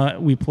time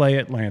we play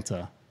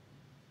Atlanta.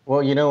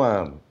 Well, you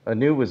know,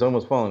 Anu was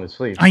almost falling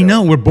asleep. I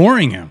know, we're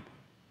boring him.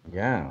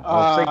 Yeah.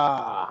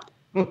 I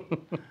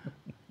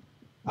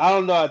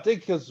don't know. I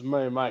think because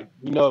my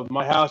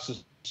house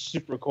is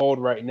super cold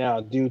right now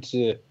due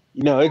to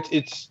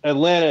it's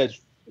Atlanta.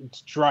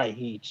 It's dry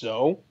heat,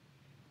 so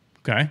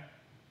okay.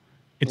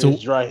 It's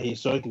dry heat,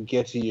 so it can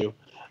get to you.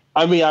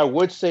 I mean, I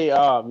would say,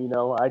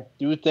 I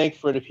do thank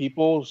for the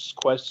people's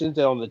questions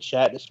on the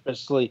chat,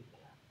 especially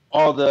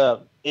all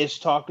the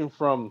talking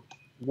from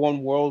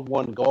One World,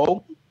 One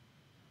Goal.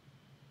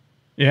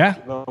 Yeah.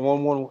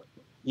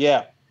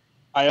 Yeah.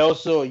 I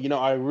also,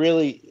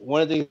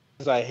 one of the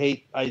things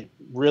I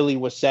really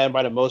was sad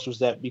by the most was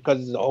that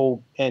because of the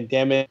whole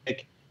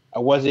pandemic, I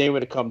wasn't able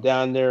to come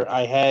down there.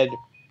 I had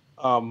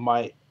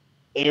my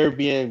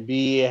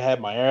Airbnb, I had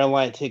my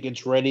airline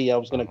tickets ready. I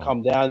was going to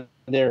come down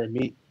there and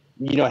meet,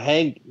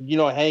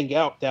 hang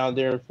out down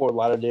there in Fort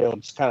Lauderdale.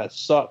 It kind of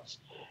sucks.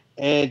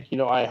 And,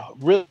 I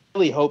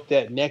really hope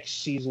that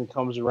next season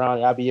comes around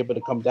and I'll be able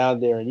to come down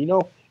there and,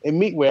 and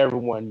meet with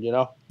everyone,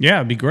 Yeah,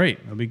 it'd be great.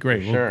 It'd be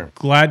great. Sure. We're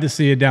glad to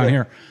see you down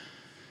here.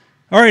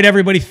 All right,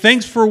 everybody.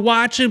 Thanks for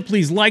watching.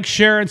 Please like,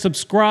 share, and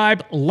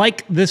subscribe.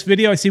 Like this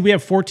video. I see we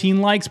have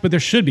 14 likes, but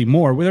there should be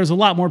more. There's a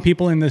lot more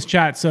people in this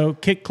chat. So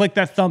click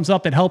that thumbs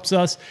up. It helps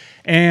us.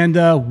 And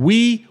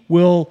we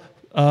will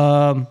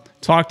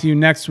talk to you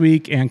next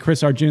week. And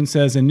Chris Arjun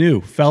says,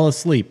 Anu fell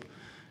asleep.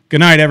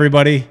 Good night,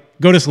 everybody.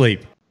 Go to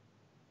sleep.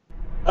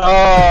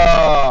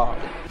 Oh.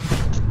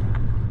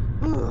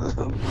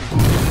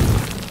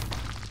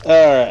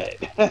 All right.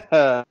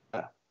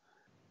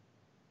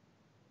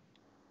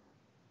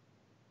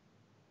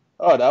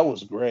 Oh, that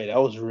was great. That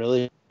was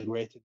really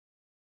great.